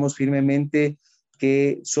territorio. Creemos firmemente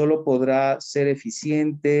que solo podrá ser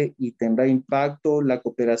eficiente y tendrá impacto la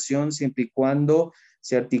cooperación siempre y cuando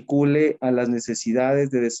se articule a las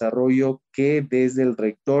necesidades de desarrollo que desde el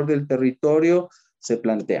rector del territorio se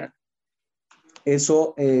plantean.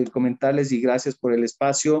 Eso, comentarles, y gracias por el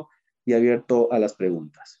espacio y abierto a las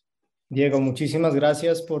preguntas. Diego, muchísimas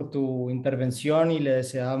gracias por tu intervención y le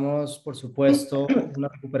deseamos, por supuesto, una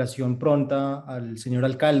recuperación pronta al señor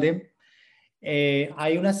alcalde.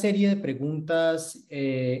 Hay una serie de preguntas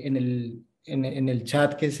en el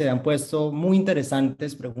chat que se han puesto muy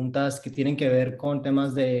interesantes, preguntas que tienen que ver con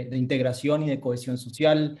temas de integración y de cohesión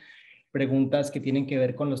social, preguntas que tienen que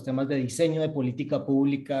ver con los temas de diseño de política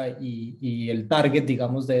pública y el target,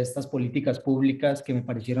 digamos, de estas políticas públicas que me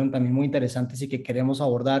parecieron también muy interesantes y que queremos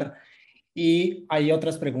abordar. Y hay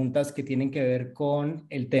otras preguntas que tienen que ver con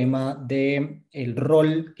el tema de el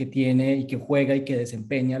rol que tiene y que juega y que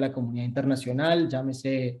desempeña la comunidad internacional,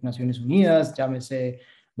 llámese Naciones Unidas, llámese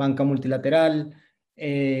banca multilateral,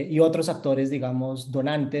 y otros actores, digamos,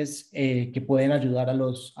 donantes que pueden ayudar a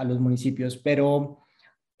los municipios. Pero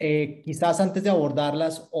quizás antes de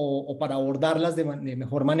abordarlas o para abordarlas de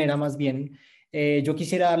mejor manera más bien, yo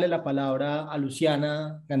quisiera darle la palabra a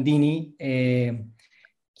Luciana Gandini,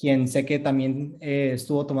 quien sé que también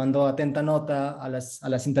estuvo tomando atenta nota a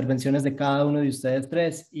las intervenciones de cada uno de ustedes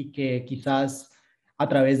tres y que quizás a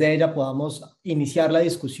través de ella podamos iniciar la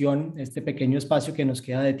discusión, este pequeño espacio que nos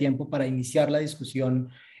queda de tiempo para iniciar la discusión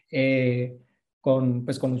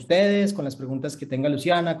pues con ustedes, con las preguntas que tenga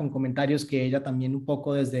Luciana, con comentarios que ella también un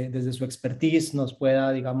poco desde su expertise nos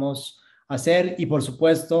pueda, digamos, hacer y por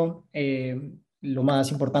supuesto, lo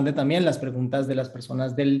más importante también, las preguntas de las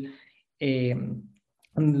personas eh,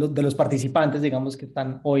 de los participantes, digamos, que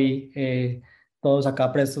están hoy todos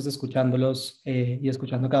acá prestos escuchándolos y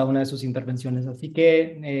escuchando cada una de sus intervenciones. Así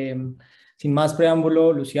que, sin más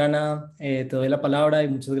preámbulo, Luciana, te doy la palabra y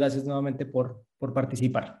muchas gracias nuevamente por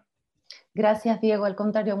participar. Gracias, Diego. Al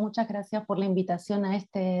contrario, muchas gracias por la invitación a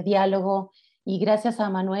este diálogo y gracias a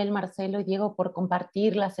Manuel, Marcelo y Diego por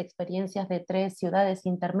compartir las experiencias de 3 ciudades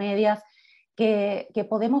intermedias que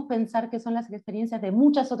podemos pensar que son las experiencias de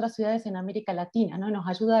muchas otras ciudades en América Latina, ¿no? Nos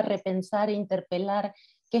ayuda a repensar e interpelar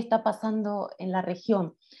qué está pasando en la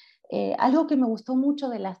región. Algo que me gustó mucho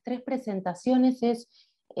de las 3 presentaciones es,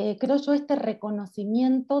 creo yo, este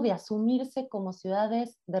reconocimiento de asumirse como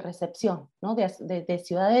ciudades de recepción, ¿no? de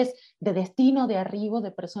ciudades de destino, de arribo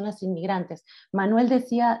de personas inmigrantes. Manuel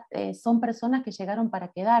decía, son personas que llegaron para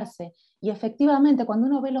quedarse, y efectivamente cuando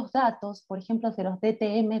uno ve los datos, por ejemplo, de los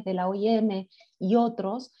DTM, de la OIM y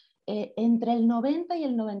otros, entre el 90 y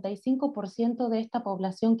el 95% de esta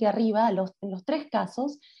población que arriba, en los 3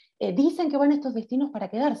 casos, dicen que van a estos destinos para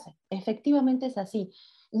quedarse. Efectivamente es así.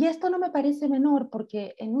 Y esto no me parece menor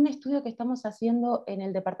porque en un estudio que estamos haciendo en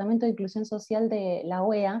el Departamento de Inclusión Social de la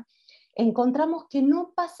OEA, encontramos que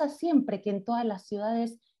no pasa siempre que en todas las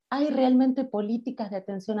ciudades hay realmente políticas de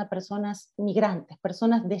atención a personas migrantes,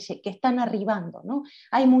 personas que están arribando, ¿no?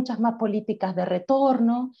 Hay muchas más políticas de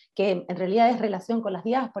retorno, que en realidad es relación con las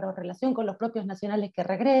diásporas o relación con los propios nacionales que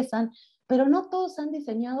regresan, pero no todos han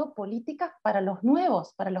diseñado políticas para los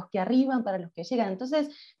nuevos, para los que arriban, para los que llegan. Entonces,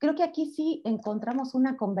 creo que aquí sí encontramos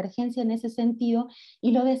una convergencia en ese sentido,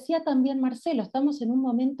 y lo decía también Marcelo, estamos en un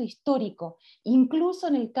momento histórico, incluso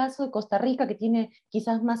en el caso de Costa Rica, que tiene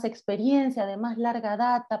quizás más experiencia, de más larga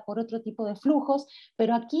data, por otro tipo de flujos,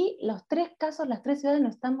 pero aquí los 3 casos, las 3 ciudades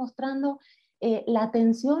nos están mostrando la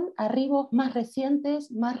atención a arribos más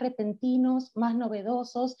recientes, más repentinos, más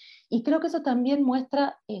novedosos, y creo que eso también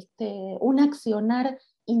muestra un accionar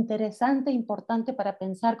interesante, importante para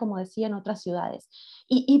pensar, como decía, en otras ciudades.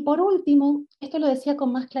 Y por último, esto lo decía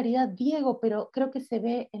con más claridad Diego, pero creo que se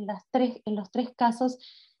ve en los 3 casos,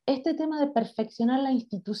 este tema de perfeccionar la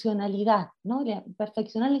institucionalidad, ¿no?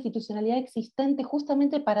 Perfeccionar la institucionalidad existente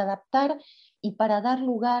justamente para adaptar y para dar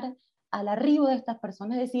lugar al arribo de estas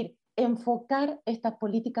personas, es decir, enfocar estas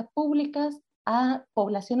políticas públicas a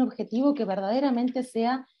población objetivo que verdaderamente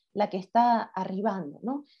sea la que está arribando,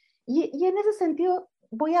 ¿no? Y en ese sentido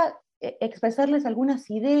voy a expresarles algunas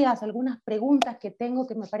ideas, algunas preguntas que tengo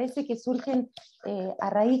que me parece que surgen a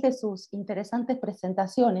raíz de sus interesantes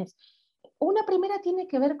presentaciones. Una primera tiene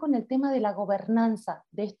que ver con el tema de la gobernanza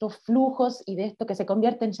de estos flujos y de esto que se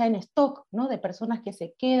convierten ya en stock, ¿no? De personas que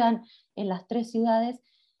se quedan en las 3 ciudades.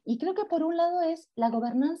 Y creo que por un lado es la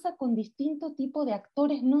gobernanza con distinto tipo de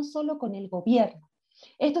actores, no solo con el gobierno.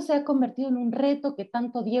 Esto se ha convertido en un reto que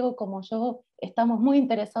tanto Diego como yo estamos muy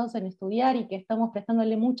interesados en estudiar y que estamos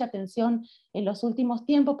prestándole mucha atención en los últimos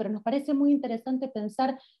tiempos, pero nos parece muy interesante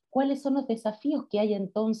pensar cuáles son los desafíos que hay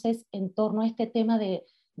entonces en torno a este tema de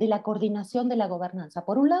la coordinación de la gobernanza.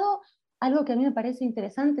 Por un lado, algo que a mí me parece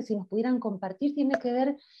interesante, si nos pudieran compartir, tiene que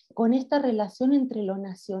ver con esta relación entre lo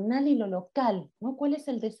nacional y lo local, ¿no? ¿Cuál es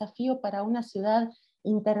el desafío para una ciudad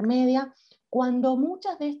intermedia cuando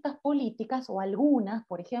muchas de estas políticas, o algunas,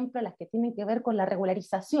 por ejemplo, las que tienen que ver con la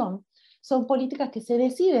regularización, son políticas que se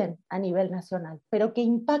deciden a nivel nacional, pero que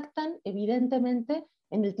impactan evidentemente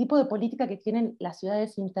en el tipo de política que tienen las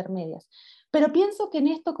ciudades intermedias? Pero pienso que en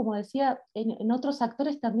esto, como decía, en otros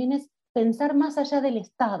actores también es pensar más allá del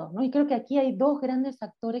Estado, ¿no? Y creo que aquí hay 2 grandes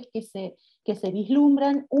actores que se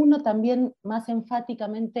vislumbran, uno también más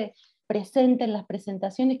enfáticamente presente en las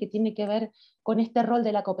presentaciones, que tiene que ver con este rol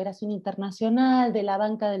de la cooperación internacional, de la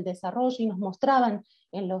banca del desarrollo, y nos mostraban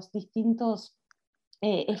en los distintos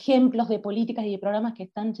ejemplos de políticas y de programas que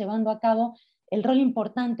están llevando a cabo el rol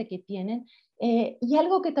importante que tienen. Y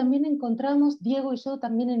algo que también encontramos, Diego y yo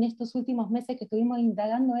también en estos últimos meses que estuvimos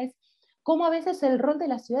indagando, es cómo a veces el rol de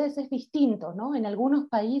las ciudades es distinto, ¿no? En algunos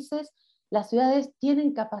países las ciudades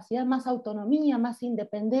tienen capacidad, más autonomía, más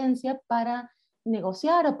independencia para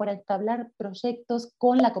negociar o para establecer proyectos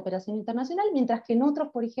con la cooperación internacional, mientras que en otros,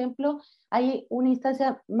 por ejemplo, hay una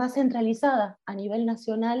instancia más centralizada a nivel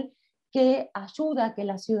nacional que ayuda a que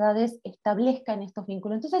las ciudades establezcan estos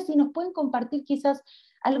vínculos. Entonces, si nos pueden compartir quizás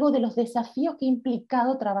algo de los desafíos que ha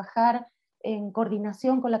implicado trabajar en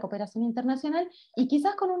coordinación con la cooperación internacional, y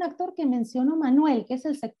quizás con un actor que mencionó Manuel, que es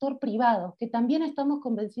el sector privado, que también estamos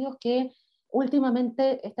convencidos que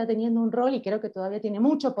últimamente está teniendo un rol, y creo que todavía tiene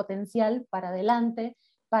mucho potencial para adelante,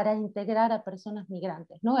 para integrar a personas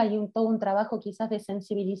migrantes, ¿no? Hay todo un trabajo quizás de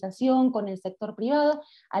sensibilización con el sector privado,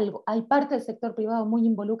 hay parte del sector privado muy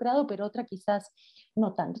involucrado, pero otra quizás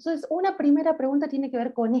no tanto. Entonces, una primera pregunta tiene que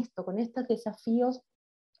ver con esto, con estos desafíos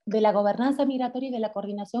de la gobernanza migratoria y de la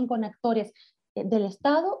coordinación con actores del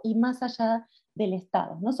Estado y más allá del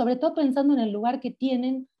Estado, ¿no? Sobre todo pensando en el lugar que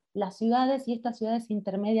tienen las ciudades y estas ciudades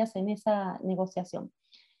intermedias en esa negociación.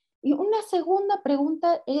 Y una segunda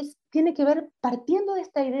pregunta tiene que ver, partiendo de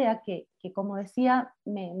esta idea que como decía,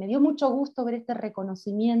 me dio mucho gusto ver este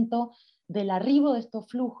reconocimiento del arribo de estos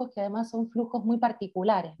flujos, que además son flujos muy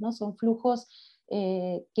particulares, ¿no? Son flujos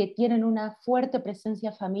que tienen una fuerte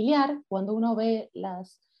presencia familiar. Cuando uno ve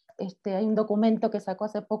hay un documento que sacó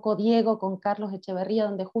hace poco Diego con Carlos Echeverría,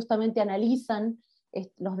 donde justamente analizan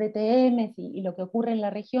los DTMs y lo que ocurre en la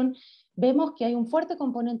región, vemos que hay un fuerte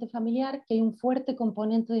componente familiar, que hay un fuerte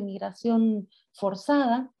componente de migración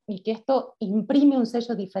forzada, y que esto imprime un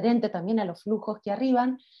sello diferente también a los flujos que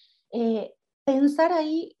arriban. Pensar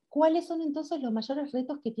ahí cuáles son entonces los mayores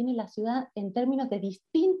retos que tiene la ciudad en términos de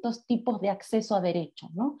distintos tipos de acceso a derechos,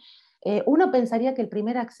 ¿no? Uno pensaría que el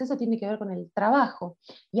primer acceso tiene que ver con el trabajo,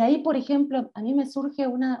 y ahí, por ejemplo, a mí me surge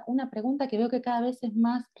una pregunta que veo que cada vez es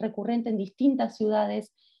más recurrente en distintas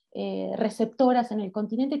ciudades receptoras en el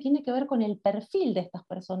continente, tiene que ver con el perfil de estas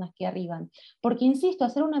personas que arriban, porque insisto,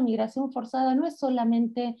 hacer una migración forzada no es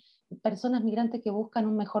solamente personas migrantes que buscan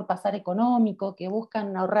un mejor pasar económico, que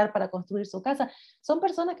buscan ahorrar para construir su casa, son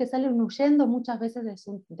personas que salen huyendo muchas veces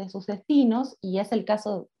de sus destinos, y es el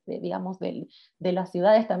caso digamos, de las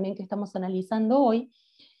ciudades también que estamos analizando hoy.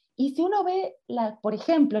 Y si uno ve, por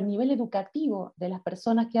ejemplo, el nivel educativo de las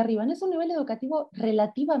personas que arriban, es un nivel educativo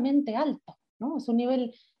relativamente alto, ¿no? Es un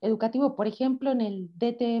nivel educativo, por ejemplo, en el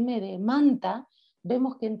DTM de Manta,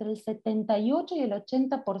 vemos que entre el 78 y el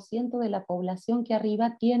 80% de la población que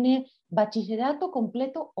arriba tiene bachillerato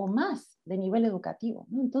completo o más de nivel educativo,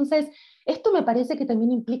 ¿no? Entonces, esto me parece que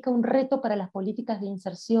también implica un reto para las políticas de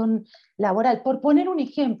inserción laboral, por poner un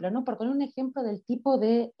ejemplo, ¿no? Por poner un ejemplo del tipo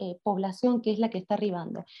de población que es la que está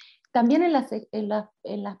arribando. También en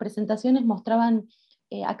las presentaciones mostraban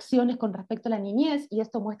acciones con respecto a la niñez, y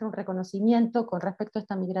esto muestra un reconocimiento con respecto a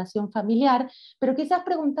esta migración familiar, pero quizás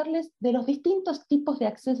preguntarles de los distintos tipos de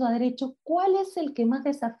acceso a derechos, ¿cuál es el que más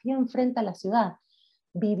desafío enfrenta a la ciudad?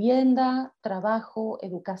 Vivienda, trabajo,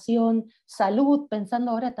 educación, salud,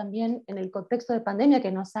 pensando ahora también en el contexto de pandemia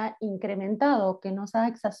que nos ha incrementado, que nos ha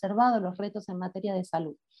exacerbado los retos en materia de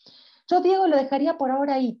salud. Yo, Diego, lo dejaría por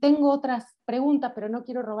ahora ahí. Tengo otras preguntas, pero no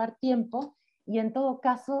quiero robar tiempo, y en todo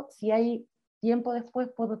caso, si hay tiempo después,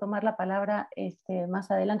 puedo tomar la palabra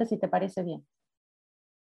más adelante, si te parece bien.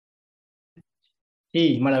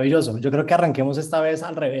 Sí, maravilloso. Yo creo que arranquemos esta vez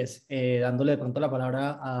al revés, dándole de pronto la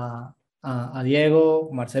palabra a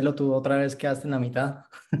Diego. Marcelo, tú otra vez quedaste en la mitad.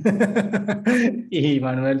 Y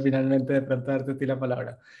Manuel, finalmente de pronto darte a ti la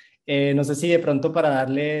palabra. No sé si de pronto, para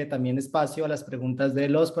darle también espacio a las preguntas de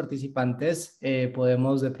los participantes,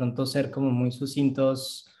 podemos de pronto ser como muy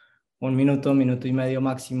sucintos, 1 minuto, 1 minuto y medio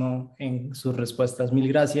máximo en sus respuestas. Mil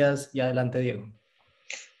gracias y adelante, Diego.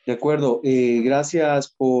 De acuerdo, gracias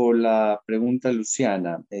por la pregunta,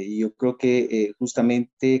 Luciana. Yo creo que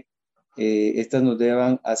justamente estas nos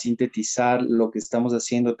llevan a sintetizar lo que estamos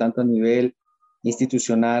haciendo tanto a nivel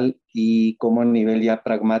institucional y como a nivel ya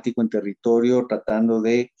pragmático en territorio, tratando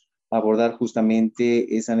de abordar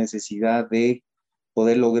justamente esa necesidad de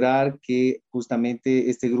poder lograr que justamente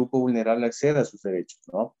este grupo vulnerable acceda a sus derechos,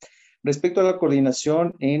 ¿no? Respecto a la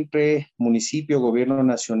coordinación entre municipio, gobierno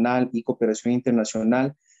nacional y cooperación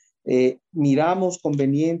internacional, miramos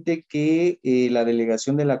conveniente que la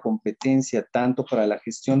delegación de la competencia, tanto para la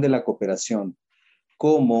gestión de la cooperación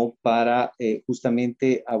como para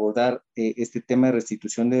justamente abordar este tema de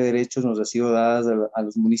restitución de derechos, nos ha sido dada a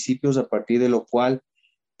los municipios, a partir de lo cual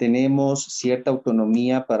tenemos cierta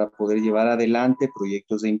autonomía para poder llevar adelante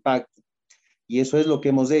proyectos de impacto. Y eso es lo que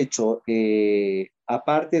hemos hecho.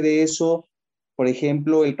 Aparte de eso, Por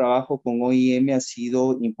ejemplo, el trabajo con OIM ha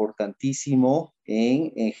sido importantísimo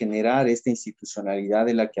en generar esta institucionalidad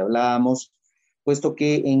de la que hablábamos, puesto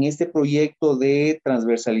que en este proyecto de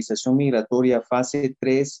transversalización migratoria fase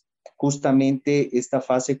 3, justamente esta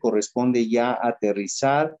fase corresponde ya a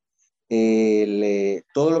aterrizar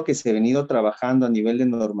todo lo que se ha venido trabajando a nivel de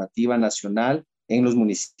normativa nacional en los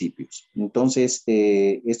municipios. Entonces,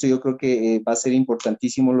 esto yo creo que va a ser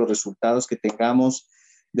importantísimo los resultados que tengamos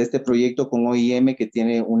de este proyecto con OIM, que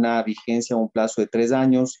tiene una vigencia, un plazo de 3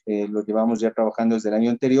 años, lo llevamos ya trabajando desde el año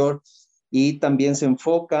anterior, y también se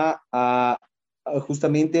enfoca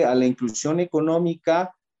justamente a la inclusión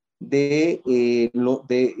económica el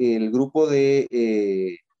grupo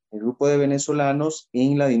de venezolanos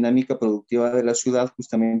en la dinámica productiva de la ciudad,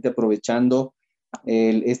 justamente aprovechando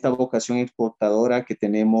esta vocación exportadora que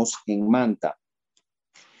tenemos en Manta.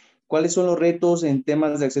 ¿Cuáles son los retos en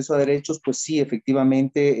temas de acceso a derechos? Pues sí,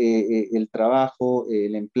 efectivamente, el trabajo,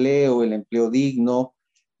 el empleo digno,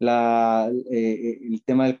 el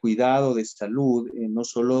tema del cuidado de salud, no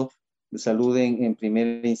solo de salud en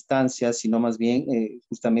primera instancia, sino más bien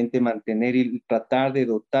justamente mantener y tratar de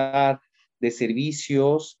dotar de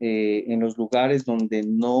servicios en los lugares donde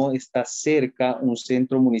no está cerca un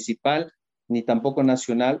centro municipal ni tampoco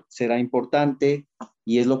nacional, será importante,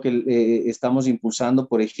 y es lo que estamos impulsando,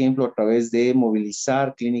 por ejemplo, a través de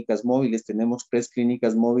movilizar clínicas móviles. Tenemos 3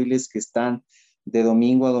 clínicas móviles que están de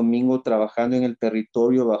domingo a domingo trabajando en el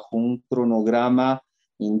territorio bajo un cronograma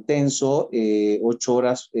intenso, 8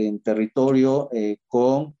 horas en territorio,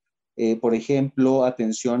 con, por ejemplo,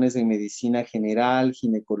 atenciones en medicina general,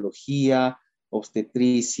 ginecología,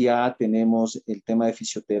 obstetricia, tenemos el tema de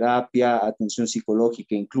fisioterapia, atención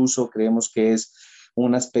psicológica, incluso creemos que es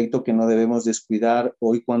un aspecto que no debemos descuidar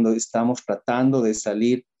hoy cuando estamos tratando de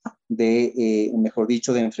salir mejor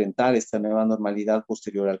dicho, de enfrentar esta nueva normalidad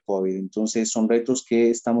posterior al COVID. Entonces son retos que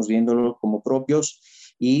estamos viéndolo como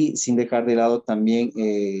propios y sin dejar de lado también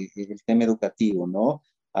el tema educativo, ¿no?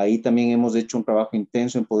 Ahí también hemos hecho un trabajo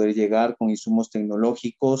intenso en poder llegar con insumos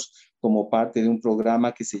tecnológicos como parte de un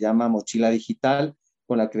programa que se llama Mochila Digital,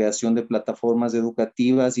 con la creación de plataformas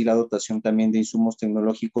educativas y la dotación también de insumos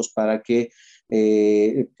tecnológicos para que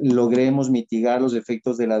logremos mitigar los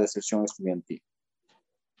efectos de la deserción estudiantil.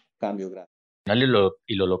 Cambio grande.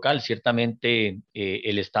 Y lo local, ciertamente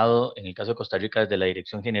el Estado, en el caso de Costa Rica, desde la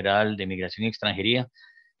Dirección General de Migración y Extranjería,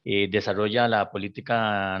 desarrolla la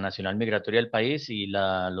política nacional migratoria del país y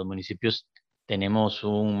los municipios tenemos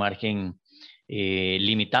un margen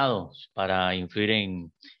limitado para influir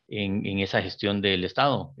en esa gestión del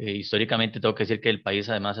Estado. Históricamente tengo que decir que el país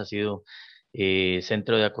además ha sido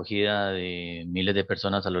centro de acogida de miles de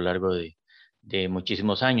personas a lo largo de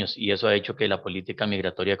muchísimos años, y eso ha hecho que la política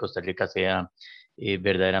migratoria de Costa Rica sea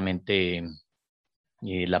verdaderamente,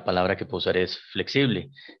 la palabra que puedo usar es flexible.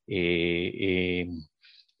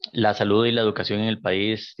 La salud y la educación en el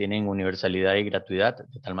país tienen universalidad y gratuidad,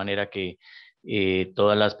 de tal manera que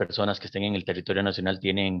todas las personas que estén en el territorio nacional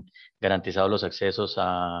tienen garantizados los accesos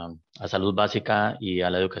a salud básica y a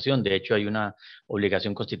la educación. De hecho, hay una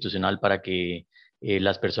obligación constitucional para que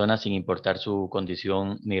las personas, sin importar su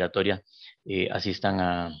condición migratoria, asistan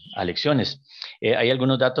a lecciones. Hay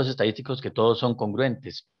algunos datos estadísticos que todos son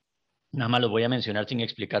congruentes. Nada más los voy a mencionar sin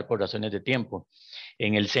explicar por razones de tiempo.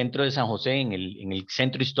 En el centro de San José, en el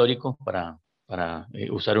centro histórico, para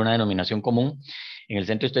usar una denominación común, en el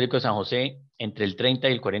centro histórico de San José, entre el 30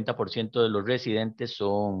 y el 40% de los residentes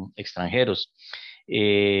son extranjeros.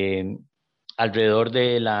 Alrededor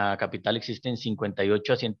de la capital existen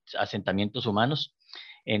 58 asentamientos humanos,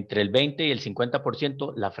 entre el 20 y el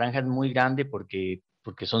 50%. La franja es muy grande porque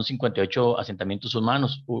son 58 asentamientos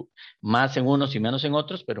humanos, más en unos y menos en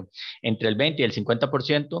otros, pero entre el 20 y el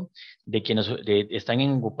 50% de quienes están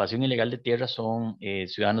en ocupación ilegal de tierra son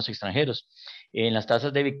ciudadanos extranjeros. En las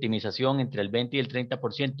tasas de victimización, entre el 20 y el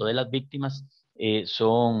 30% de las víctimas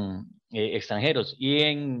son extranjeros. Y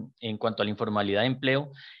en cuanto a la informalidad de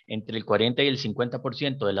empleo, entre el 40 y el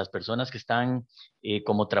 50% de las personas que están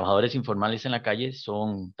como trabajadores informales en la calle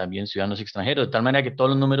son también ciudadanos extranjeros, de tal manera que todos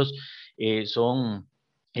los números son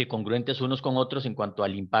congruentes unos con otros en cuanto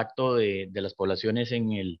al impacto de las poblaciones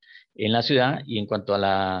en la ciudad y en cuanto a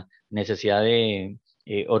la necesidad de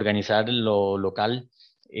organizar lo local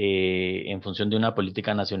en función de una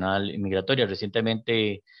política nacional migratoria.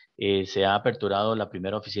 Recientemente se ha aperturado la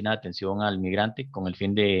primera oficina de atención al migrante con el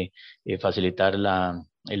fin de facilitar la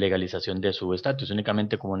legalización de su estatus,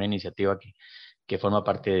 únicamente como una iniciativa que forma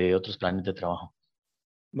parte de otros planes de trabajo.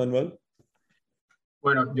 Manuel.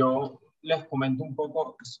 Bueno, yo les comento un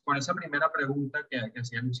poco con esa primera pregunta que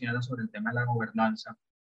hacía Luciana sobre el tema de la gobernanza.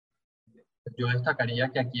 Yo destacaría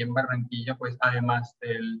que aquí en Barranquilla, pues además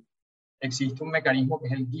existe un mecanismo que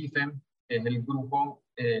es el GIFEM, que es el Grupo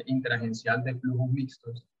Interagencial de Flujos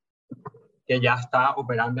Mixtos, que ya está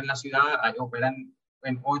operando en la ciudad, operan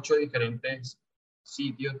en 8 diferentes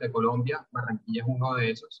sitios de Colombia. Barranquilla es uno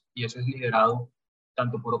de esos, y eso es liderado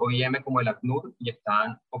tanto por OIM como el ACNUR, y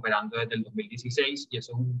están operando desde el 2016, y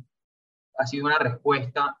eso ha sido una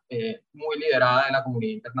respuesta muy liderada de la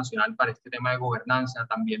comunidad internacional para este tema de gobernanza,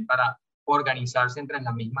 también para organizarse entre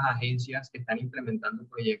las mismas agencias que están implementando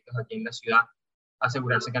proyectos aquí en la ciudad,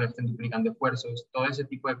 asegurarse que no estén duplicando esfuerzos. Todo ese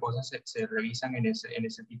tipo de cosas se revisan en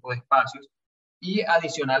ese tipo de espacios. Y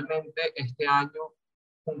adicionalmente, este año,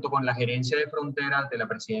 junto con la Gerencia de Fronteras de la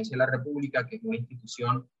Presidencia de la República, que es una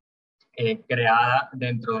institución creada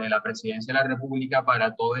dentro de la Presidencia de la República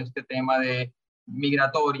para todo este tema de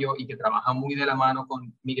migratorio y que trabaja muy de la mano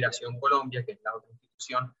con Migración Colombia, que es la otra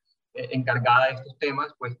institución encargada de estos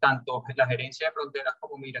temas, pues tanto la Gerencia de Fronteras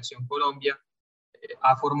como Migración Colombia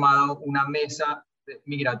ha formado una mesa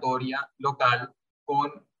migratoria local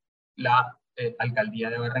con la Alcaldía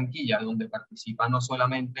de Barranquilla, donde participa no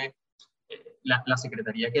solamente la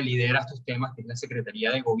secretaría que lidera estos temas, que es la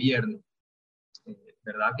Secretaría de Gobierno,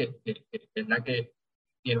 ¿verdad? Que es la que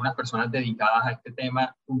tiene unas personas dedicadas a este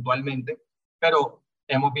tema puntualmente, pero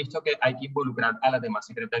hemos visto que hay que involucrar a las demás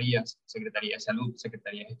secretarías, Secretaría de Salud,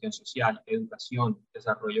 Secretaría de Gestión Social, Educación,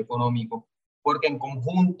 Desarrollo Económico, porque en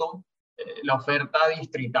conjunto la oferta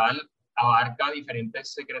distrital abarca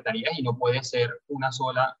diferentes secretarías y no puede ser una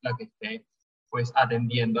sola la que esté pues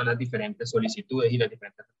atendiendo a las diferentes solicitudes y las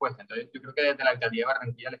diferentes respuestas. Entonces yo creo que desde la Alcaldía de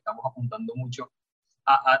Barranquilla le estamos apuntando mucho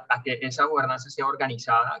a que esa gobernanza sea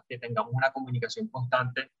organizada, que tengamos una comunicación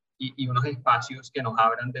constante y unos espacios que nos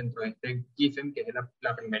abran dentro de este GIFEM, que es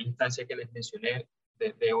la primera instancia que les mencioné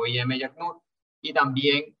de OIM y ACNUR, y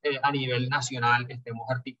también a nivel nacional estemos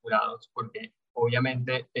articulados, porque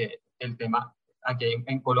obviamente el tema, aquí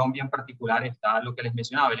en Colombia en particular está lo que les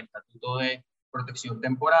mencionaba, el Estatuto de Protección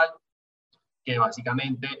Temporal, que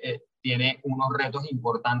básicamente tiene unos retos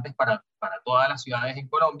importantes para todas las ciudades en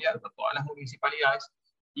Colombia, para todas las municipalidades,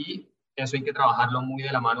 y eso hay que trabajarlo muy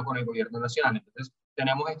de la mano con el gobierno nacional. Entonces,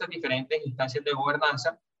 tenemos estas diferentes instancias de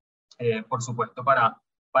gobernanza, por supuesto, para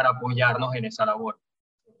apoyarnos en esa labor.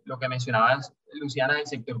 Lo que mencionabas, Luciana, del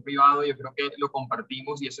sector privado, yo creo que lo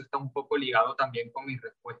compartimos y eso está un poco ligado también con mi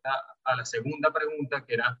respuesta a la segunda pregunta,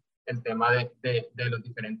 que era el tema de los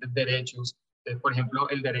diferentes derechos. Por ejemplo,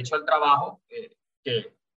 el derecho al trabajo,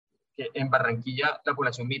 que en Barranquilla la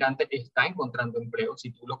población migrante está encontrando empleo.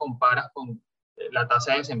 Si tú lo comparas con la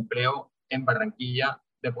tasa de desempleo en Barranquilla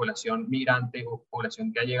de población migrante o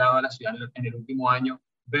población que ha llegado a la ciudad en el último año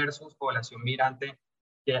versus población migrante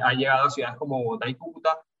que ha llegado a ciudades como Bogotá y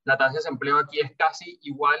Cúcuta, la tasa de desempleo aquí es casi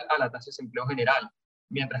igual a la tasa de desempleo general,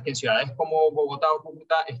 mientras que en ciudades como Bogotá o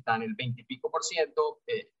Cúcuta están el 20 y pico por ciento,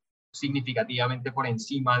 significativamente por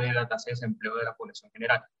encima de la tasa de desempleo de la población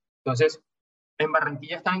general. Entonces, en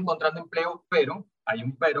Barranquilla están encontrando empleo, pero hay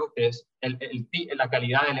un pero que es la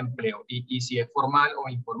calidad del empleo y si es formal o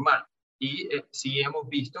informal. Y sí hemos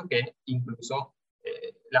visto que incluso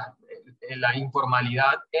la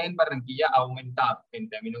informalidad en Barranquilla ha aumentado en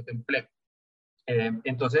términos de empleo.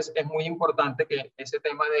 Entonces es muy importante que ese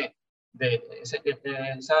tema de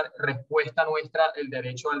esa respuesta nuestra, el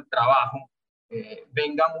derecho al trabajo,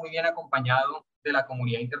 venga muy bien acompañado de la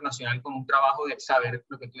comunidad internacional con un trabajo de saber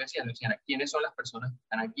lo que tú decías, Luciana, quiénes son las personas que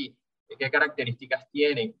están aquí, qué características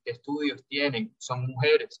tienen, qué estudios tienen, son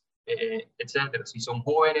mujeres, etcétera, si son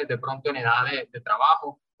jóvenes de pronto en edad de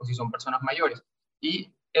trabajo o si son personas mayores.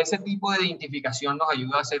 Y ese tipo de identificación nos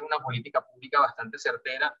ayuda a hacer una política pública bastante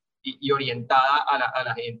certera y orientada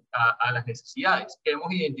a las necesidades que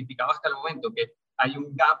hemos identificado hasta el momento, que hay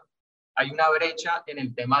un gap, hay una brecha en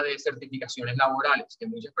el tema de certificaciones laborales, que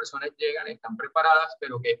muchas personas llegan, están preparadas,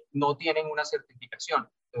 pero que no tienen una certificación.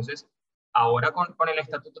 Entonces, ahora con el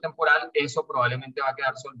estatuto temporal, eso probablemente va a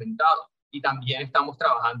quedar solventado. Y también estamos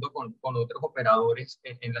trabajando con otros operadores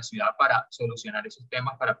en la ciudad para solucionar esos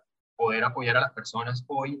temas, para poder apoyar a las personas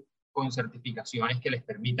hoy con certificaciones que les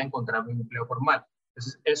permitan encontrar un empleo formal.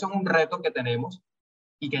 Entonces, eso es un reto que tenemos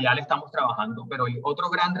y que ya le estamos trabajando, pero el otro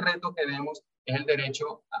gran reto que vemos es el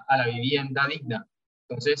derecho a la vivienda digna.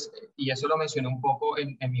 Entonces, y eso lo mencioné un poco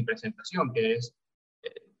en mi presentación, que es,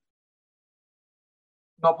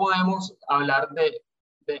 no podemos hablar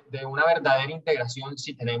de una verdadera integración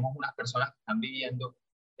si tenemos unas personas que están viviendo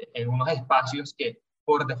en unos espacios que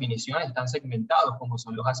por definición están segmentados, como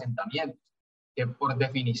son los asentamientos, que por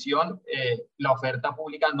definición la oferta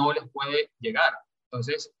pública no les puede llegar.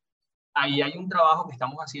 Entonces, ahí hay un trabajo que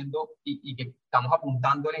estamos haciendo y que estamos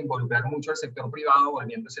apuntándole a involucrar mucho al sector privado,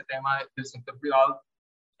 volviendo a ese tema del sector privado,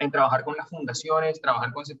 en trabajar con las fundaciones,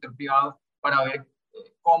 trabajar con el sector privado para ver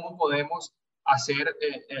cómo podemos hacer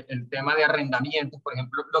el tema de arrendamientos, por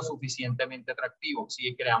ejemplo, lo suficientemente atractivo.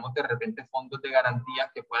 Si creamos de repente fondos de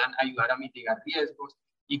garantías que puedan ayudar a mitigar riesgos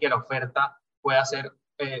y que la oferta pueda ser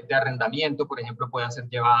de arrendamiento, por ejemplo, pueda ser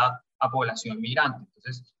llevada a población migrante.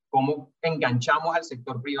 Entonces, ¿cómo enganchamos al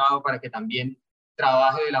sector privado para que también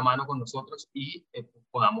trabaje de la mano con nosotros y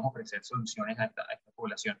podamos ofrecer soluciones a esta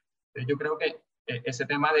población? Entonces, yo creo que ese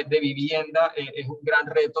tema de vivienda es un gran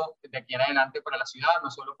reto de aquí en adelante para la ciudad,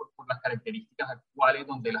 no solo por las características actuales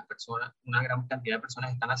donde las personas, una gran cantidad de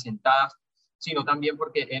personas están asentadas, sino también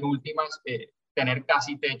porque en últimas tener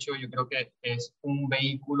casi techo yo creo que es un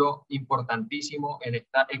vehículo importantísimo en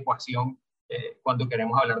esta ecuación cuando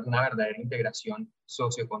queremos hablar de una verdadera integración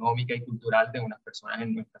socioeconómica y cultural de unas personas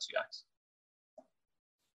en nuestras ciudades.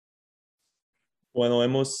 Bueno,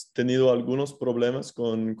 hemos tenido algunos problemas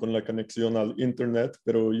con la conexión al Internet,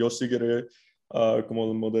 pero yo seguiré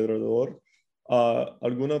como moderador.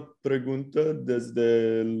 ¿Alguna pregunta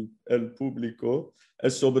desde el público?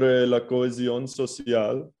 Es sobre la cohesión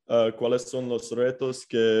social. ¿Cuáles son los retos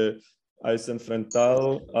que has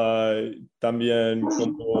enfrentado? También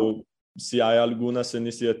como si hay algunas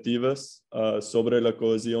iniciativas sobre la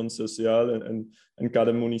cohesión social en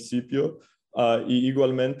cada municipio. Y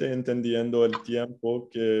igualmente, entendiendo el tiempo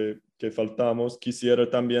que faltamos, quisiera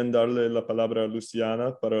también darle la palabra a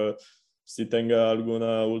Luciana para si tenga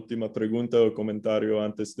alguna última pregunta o comentario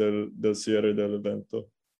antes del cierre del evento.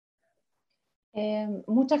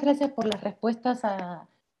 Muchas gracias por las respuestas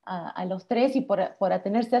a los tres y por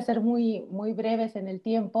atenerse a ser muy, muy breves en el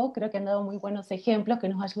tiempo. Creo que han dado muy buenos ejemplos que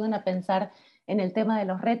nos ayudan a pensar en el tema de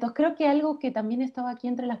los retos. Creo que algo que también estaba aquí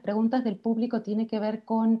entre las preguntas del público tiene que ver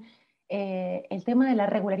con el tema de la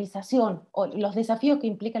regularización o los desafíos que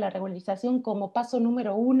implica la regularización como paso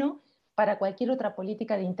número 1 para cualquier otra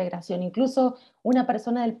política de integración. Incluso una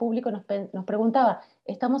persona del público nos preguntaba,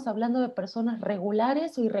 ¿estamos hablando de personas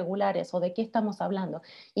regulares o irregulares? ¿O de qué estamos hablando?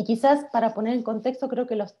 Y quizás para poner en contexto, creo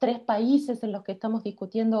que los 3 países en los que estamos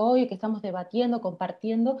discutiendo hoy, que estamos debatiendo,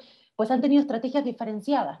 compartiendo, pues han tenido estrategias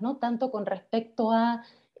diferenciadas, ¿no? Tanto con respecto a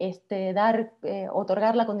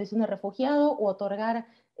otorgar la condición de refugiado o otorgar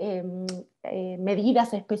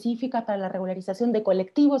medidas específicas para la regularización de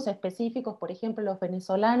colectivos específicos, por ejemplo los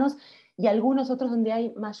venezolanos, y algunos otros donde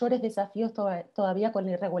hay mayores desafíos todavía con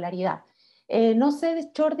la irregularidad. No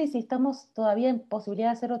sé, Jordi, si estamos todavía en posibilidad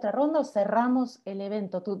de hacer otra ronda o cerramos el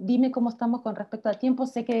evento. Tú dime cómo estamos con respecto al tiempo.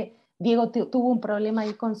 Sé que Diego tuvo un problema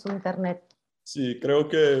ahí con su internet. Sí, creo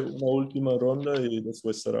que una última ronda y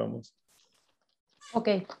después cerramos. Ok,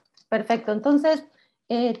 perfecto. Entonces,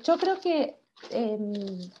 yo creo que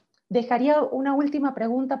dejaría una última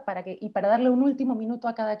pregunta y para darle un último minuto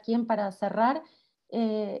a cada quien para cerrar.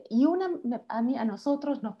 Y a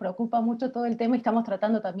nosotros nos preocupa mucho todo el tema, y estamos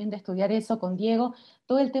tratando también de estudiar eso con Diego,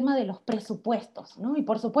 todo el tema de los presupuestos, ¿no? Y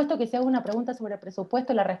por supuesto que si hago una pregunta sobre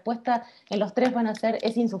presupuesto, la respuesta en los 3 van a ser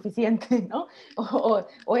es insuficiente, ¿no?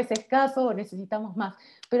 O es escaso o necesitamos más.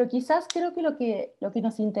 Pero quizás creo que lo que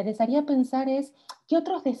nos interesaría pensar es qué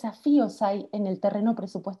otros desafíos hay en el terreno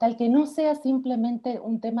presupuestal que no sea simplemente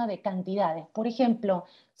un tema de cantidades. Por ejemplo,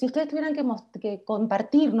 si ustedes tuvieran que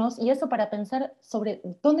compartirnos, y eso para pensar sobre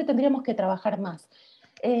dónde tendríamos que trabajar más,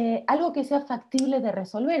 algo que sea factible de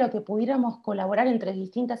resolver o que pudiéramos colaborar entre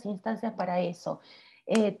distintas instancias para eso.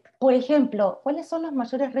 Por ejemplo, ¿cuáles son los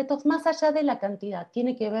mayores retos más allá de la cantidad?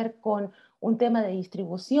 Tiene que ver con un tema de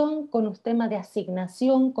distribución, con un tema de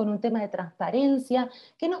asignación, con un tema de transparencia.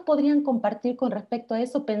 ¿Qué nos podrían compartir con respecto a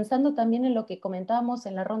eso, pensando también en lo que comentábamos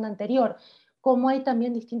en la ronda anterior? Cómo hay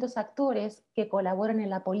también distintos actores que colaboran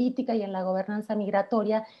en la política y en la gobernanza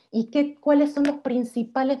migratoria y cuáles son los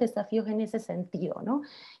principales desafíos en ese sentido, ¿no?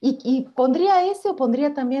 Y pondría ese o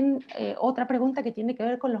pondría también otra pregunta que tiene que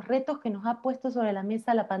ver con los retos que nos ha puesto sobre la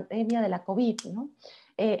mesa la pandemia de la COVID, ¿no?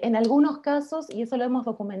 En algunos casos, y eso lo hemos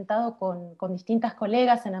documentado con distintas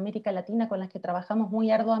colegas en América Latina con las que trabajamos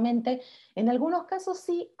muy arduamente, en algunos casos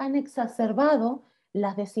sí han exacerbado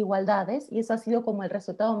las desigualdades, y eso ha sido como el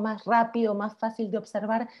resultado más rápido, más fácil de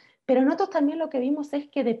observar, pero nosotros también lo que vimos es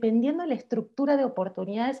que dependiendo de la estructura de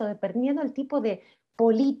oportunidades o dependiendo del tipo de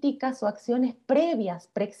políticas o acciones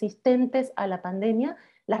preexistentes a la pandemia,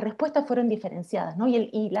 las respuestas fueron diferenciadas, ¿no?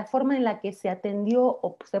 Y la forma en la que se atendió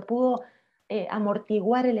o se pudo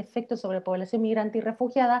amortiguar el efecto sobre la población migrante y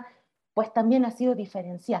refugiada, pues también ha sido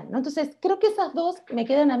diferencial, ¿no? Entonces, creo que esas dos me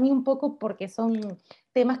quedan a mí un poco porque son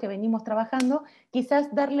temas que venimos trabajando,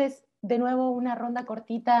 quizás darles de nuevo una ronda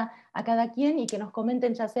cortita a cada quien y que nos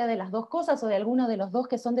comenten ya sea de las dos cosas o de alguno de los dos,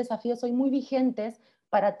 que son desafíos hoy muy vigentes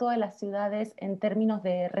para todas las ciudades en términos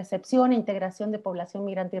de recepción e integración de población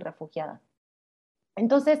migrante y refugiada.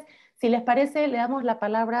 Entonces, si les parece, le damos la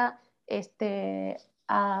palabra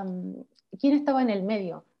a... ¿Quién estaba en el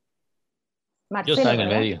medio? Marcelo, yo estaba en el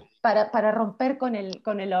 ¿verdad? medio. Para romper con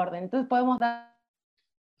el orden. Entonces podemos dar...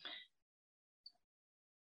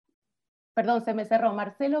 Perdón, se me cerró.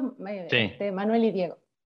 Marcelo, Sí. Manuel y Diego.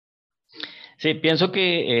 Sí, pienso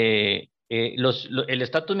que el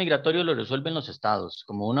estatus migratorio lo resuelven los estados.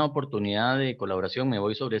 Como una oportunidad de colaboración, me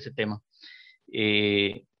voy sobre ese tema.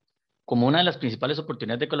 Como una de las principales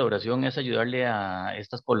oportunidades de colaboración es ayudarle a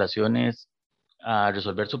estas poblaciones a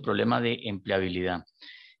resolver su problema de empleabilidad.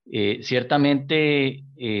 Ciertamente,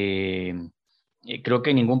 creo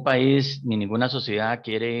que ningún país ni ninguna sociedad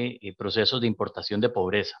quiere procesos de importación de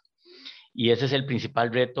pobreza. Y ese es el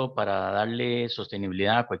principal reto para darle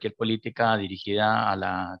sostenibilidad a cualquier política dirigida a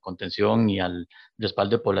la contención y al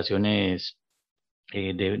respaldo de poblaciones,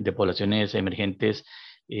 de poblaciones emergentes,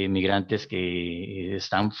 migrantes que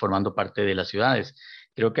están formando parte de las ciudades.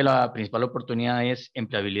 Creo que la principal oportunidad es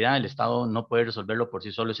empleabilidad. El Estado no puede resolverlo por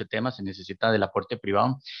sí solo ese tema, se necesita del aporte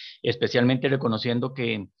privado, especialmente reconociendo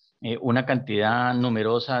que una cantidad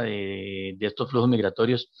numerosa de estos flujos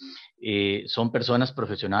migratorios son personas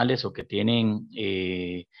profesionales o que tienen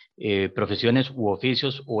profesiones u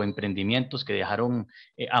oficios o emprendimientos que dejaron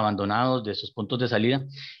abandonados de sus puntos de salida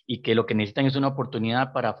y que lo que necesitan es una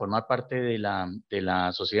oportunidad para formar parte de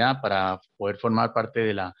la sociedad, para poder formar parte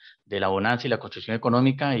de la bonanza y la construcción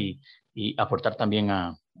económica y aportar también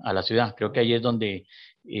a la ciudad. Creo que ahí es donde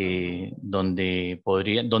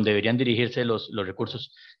deberían dirigirse los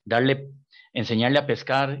recursos, enseñarle a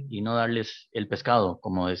pescar y no darles el pescado,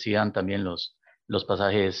 como decían también los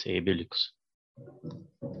pasajes bíblicos.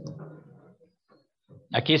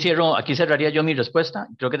 Aquí cerraría yo mi respuesta.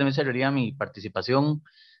 Creo que también cerraría mi participación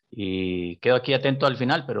y quedo aquí atento al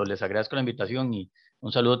final, pero les agradezco la invitación y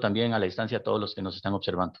un saludo también a la distancia a todos los que nos están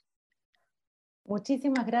observando.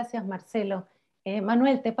 Muchísimas gracias, Marcelo.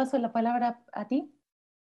 Manuel, te paso la palabra a ti.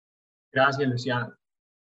 Gracias, Luciana.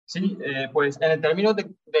 Sí, pues en el término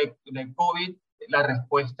de COVID, la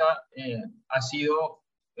respuesta ha sido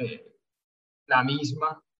la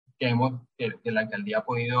misma que la alcaldía ha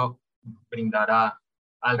podido brindar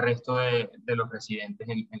al resto de los residentes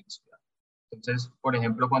en la ciudad. Entonces, por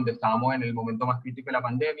ejemplo, cuando estábamos en el momento más crítico de la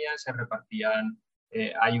pandemia, se repartían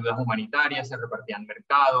ayudas humanitarias, se repartían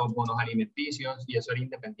mercados, bonos alimenticios, y eso era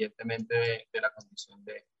independientemente de la condición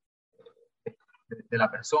de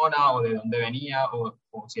la persona o de dónde venía o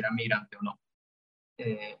si era migrante o no.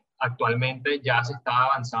 Actualmente ya se está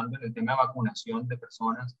avanzando en el tema de vacunación de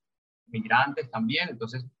personas migrantes también,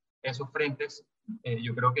 entonces esos frentes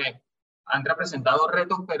yo creo que han representado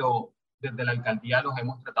retos, pero desde la alcaldía los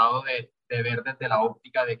hemos tratado de ver desde la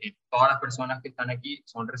óptica de que todas las personas que están aquí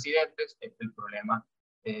son residentes. El problema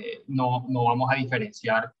no vamos a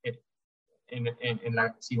diferenciar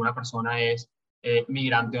si una persona es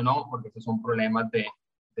migrante o no, porque esos son problemas de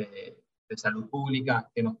salud pública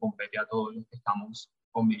que nos compete a todos los que estamos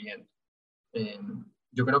conviviendo.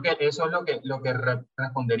 Yo creo que eso es lo que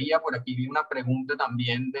respondería. Por aquí vi una pregunta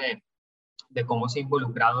también de cómo se ha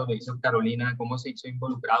involucrado, lo hizo Carolina, cómo se hizo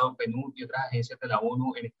involucrado PNUD y otras agencias de la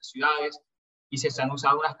ONU en estas ciudades, y se han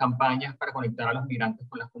usado unas campañas para conectar a los migrantes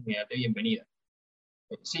con las comunidades de bienvenida.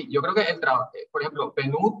 Sí, yo creo que por ejemplo,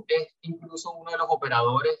 PNUD es incluso uno de los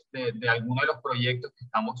operadores de algunos de los proyectos que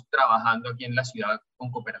estamos trabajando aquí en la ciudad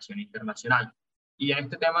con cooperación internacional. Y en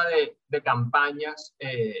este tema de campañas,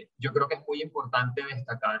 yo creo que es muy importante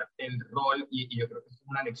destacar el rol, y yo creo que es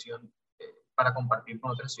una lección para compartir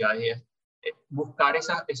con otras ciudades, y es buscar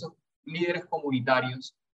esos líderes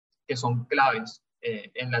comunitarios que son claves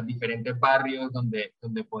en los diferentes barrios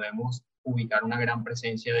donde podemos ubicar una gran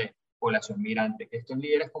presencia de población migrante, que estos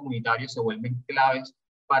líderes comunitarios se vuelven claves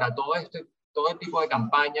para todo tipo de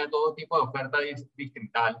campaña, todo tipo de oferta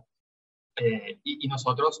distrital. Y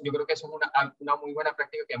nosotros, yo creo que eso es una muy buena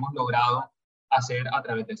práctica que hemos logrado hacer a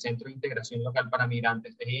través del Centro de Integración Local para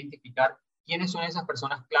Migrantes, es identificar quiénes son esas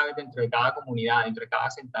personas claves dentro de cada comunidad, dentro de cada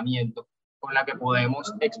asentamiento, con la que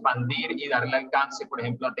podemos expandir y darle alcance, por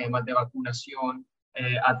ejemplo, a temas de vacunación,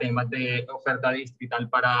 a temas de oferta distrital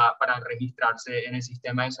para registrarse en el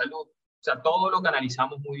sistema de salud. O sea, todo lo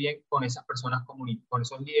canalizamos muy bien con esas personas, con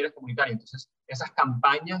esos líderes comunitarios. Entonces, esas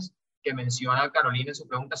campañas que menciona Carolina en su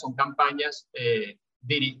pregunta son campañas que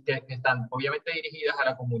están obviamente dirigidas a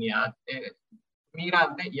la comunidad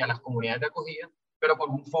migrante y a las comunidades de acogida, pero con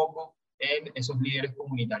un foco en esos líderes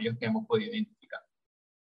comunitarios que hemos podido identificar.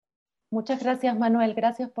 Muchas gracias, Manuel.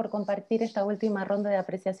 Gracias por compartir esta última ronda de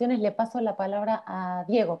apreciaciones. Le paso la palabra a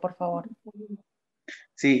Diego, por favor.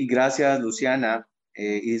 Sí, gracias, Luciana.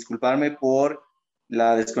 Y disculparme por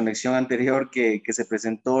la desconexión anterior que se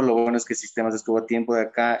presentó. Lo bueno es que Sistemas estuvo a tiempo de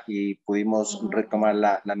acá y pudimos retomar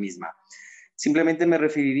la misma. Simplemente me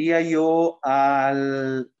referiría yo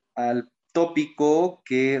al tópico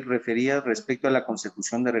que refería respecto a la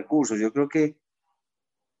consecución de recursos. Yo creo que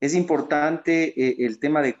es importante el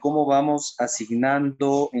tema de cómo vamos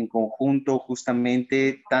asignando en conjunto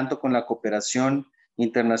justamente tanto con la cooperación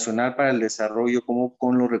internacional para el desarrollo como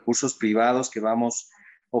con los recursos privados que vamos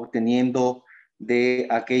obteniendo de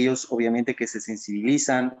aquellos obviamente que se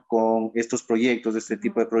sensibilizan con estos proyectos, de este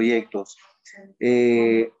tipo de proyectos.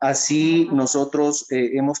 Así nosotros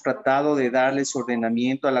hemos tratado de darles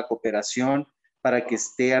ordenamiento a la cooperación para que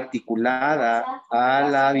esté articulada a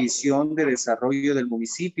la visión de desarrollo del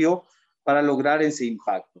municipio para lograr ese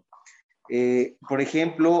impacto. Por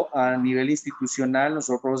ejemplo, a nivel institucional,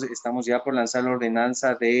 nosotros estamos ya por lanzar la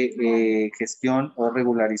ordenanza de gestión o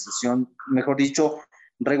regularización, mejor dicho,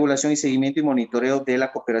 regulación y seguimiento y monitoreo de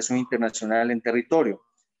la cooperación internacional en territorio.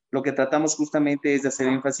 Lo que tratamos justamente es de hacer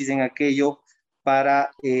énfasis en aquello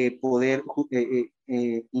para poder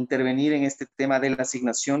intervenir en este tema de la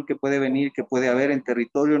asignación que puede venir, que puede haber en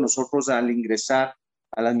territorio. Nosotros al ingresar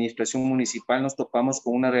a la administración municipal nos topamos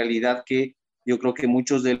con una realidad que yo creo que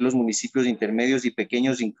muchos de los municipios intermedios y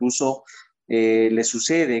pequeños incluso les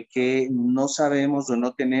sucede, que no sabemos o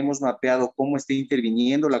no tenemos mapeado cómo está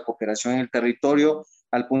interviniendo la cooperación en el territorio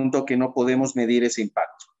al punto que no podemos medir ese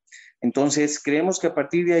impacto. Entonces, creemos que a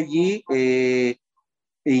partir de allí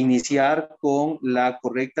iniciar con la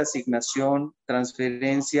correcta asignación,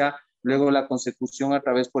 transferencia, luego la consecución a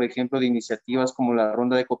través, por ejemplo, de iniciativas como la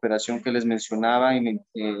ronda de cooperación que les mencionaba en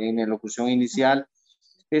la locución inicial.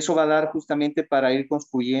 Eso va a dar justamente para ir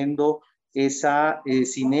construyendo esa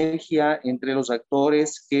sinergia entre los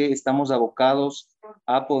actores que estamos abocados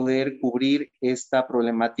a poder cubrir esta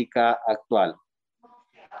problemática actual.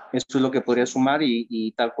 Esto es lo que podría sumar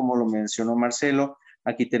y tal como lo mencionó Marcelo,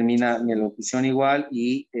 aquí termina mi locución igual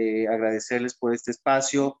y agradecerles por este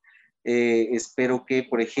espacio. Espero que,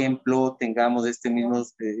 por ejemplo, tengamos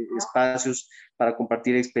mismos espacios para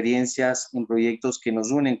compartir experiencias en proyectos que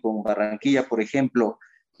nos unen con Barranquilla, por ejemplo,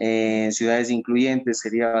 en ciudades incluyentes.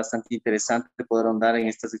 Sería bastante interesante poder ahondar en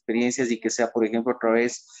estas experiencias y que sea, por ejemplo, a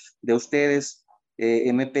través de ustedes,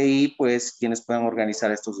 MPI, pues quienes puedan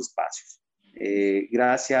organizar estos espacios.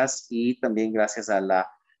 Gracias y también gracias a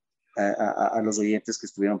los oyentes que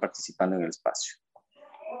estuvieron participando en el espacio.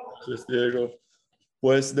 Gracias, Diego.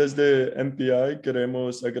 Pues desde MPI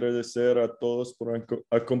queremos agradecer a todos por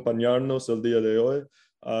acompañarnos el día de hoy,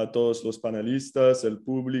 a todos los panelistas, el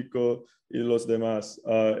público y los demás.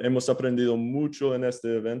 Hemos aprendido mucho en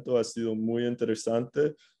este evento, ha sido muy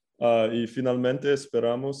interesante y finalmente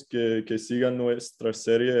esperamos que sigan nuestra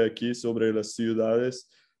serie aquí sobre las ciudades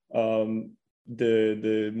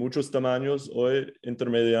de muchos tamaños, hoy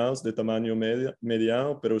intermedianos de tamaño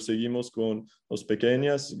mediano, pero seguimos con los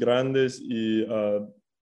pequeñas, grandes y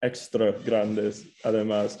extra grandes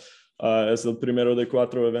además. Es el primero de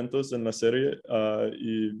 4 eventos en la serie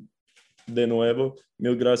y de nuevo,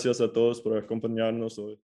 mil gracias a todos por acompañarnos hoy.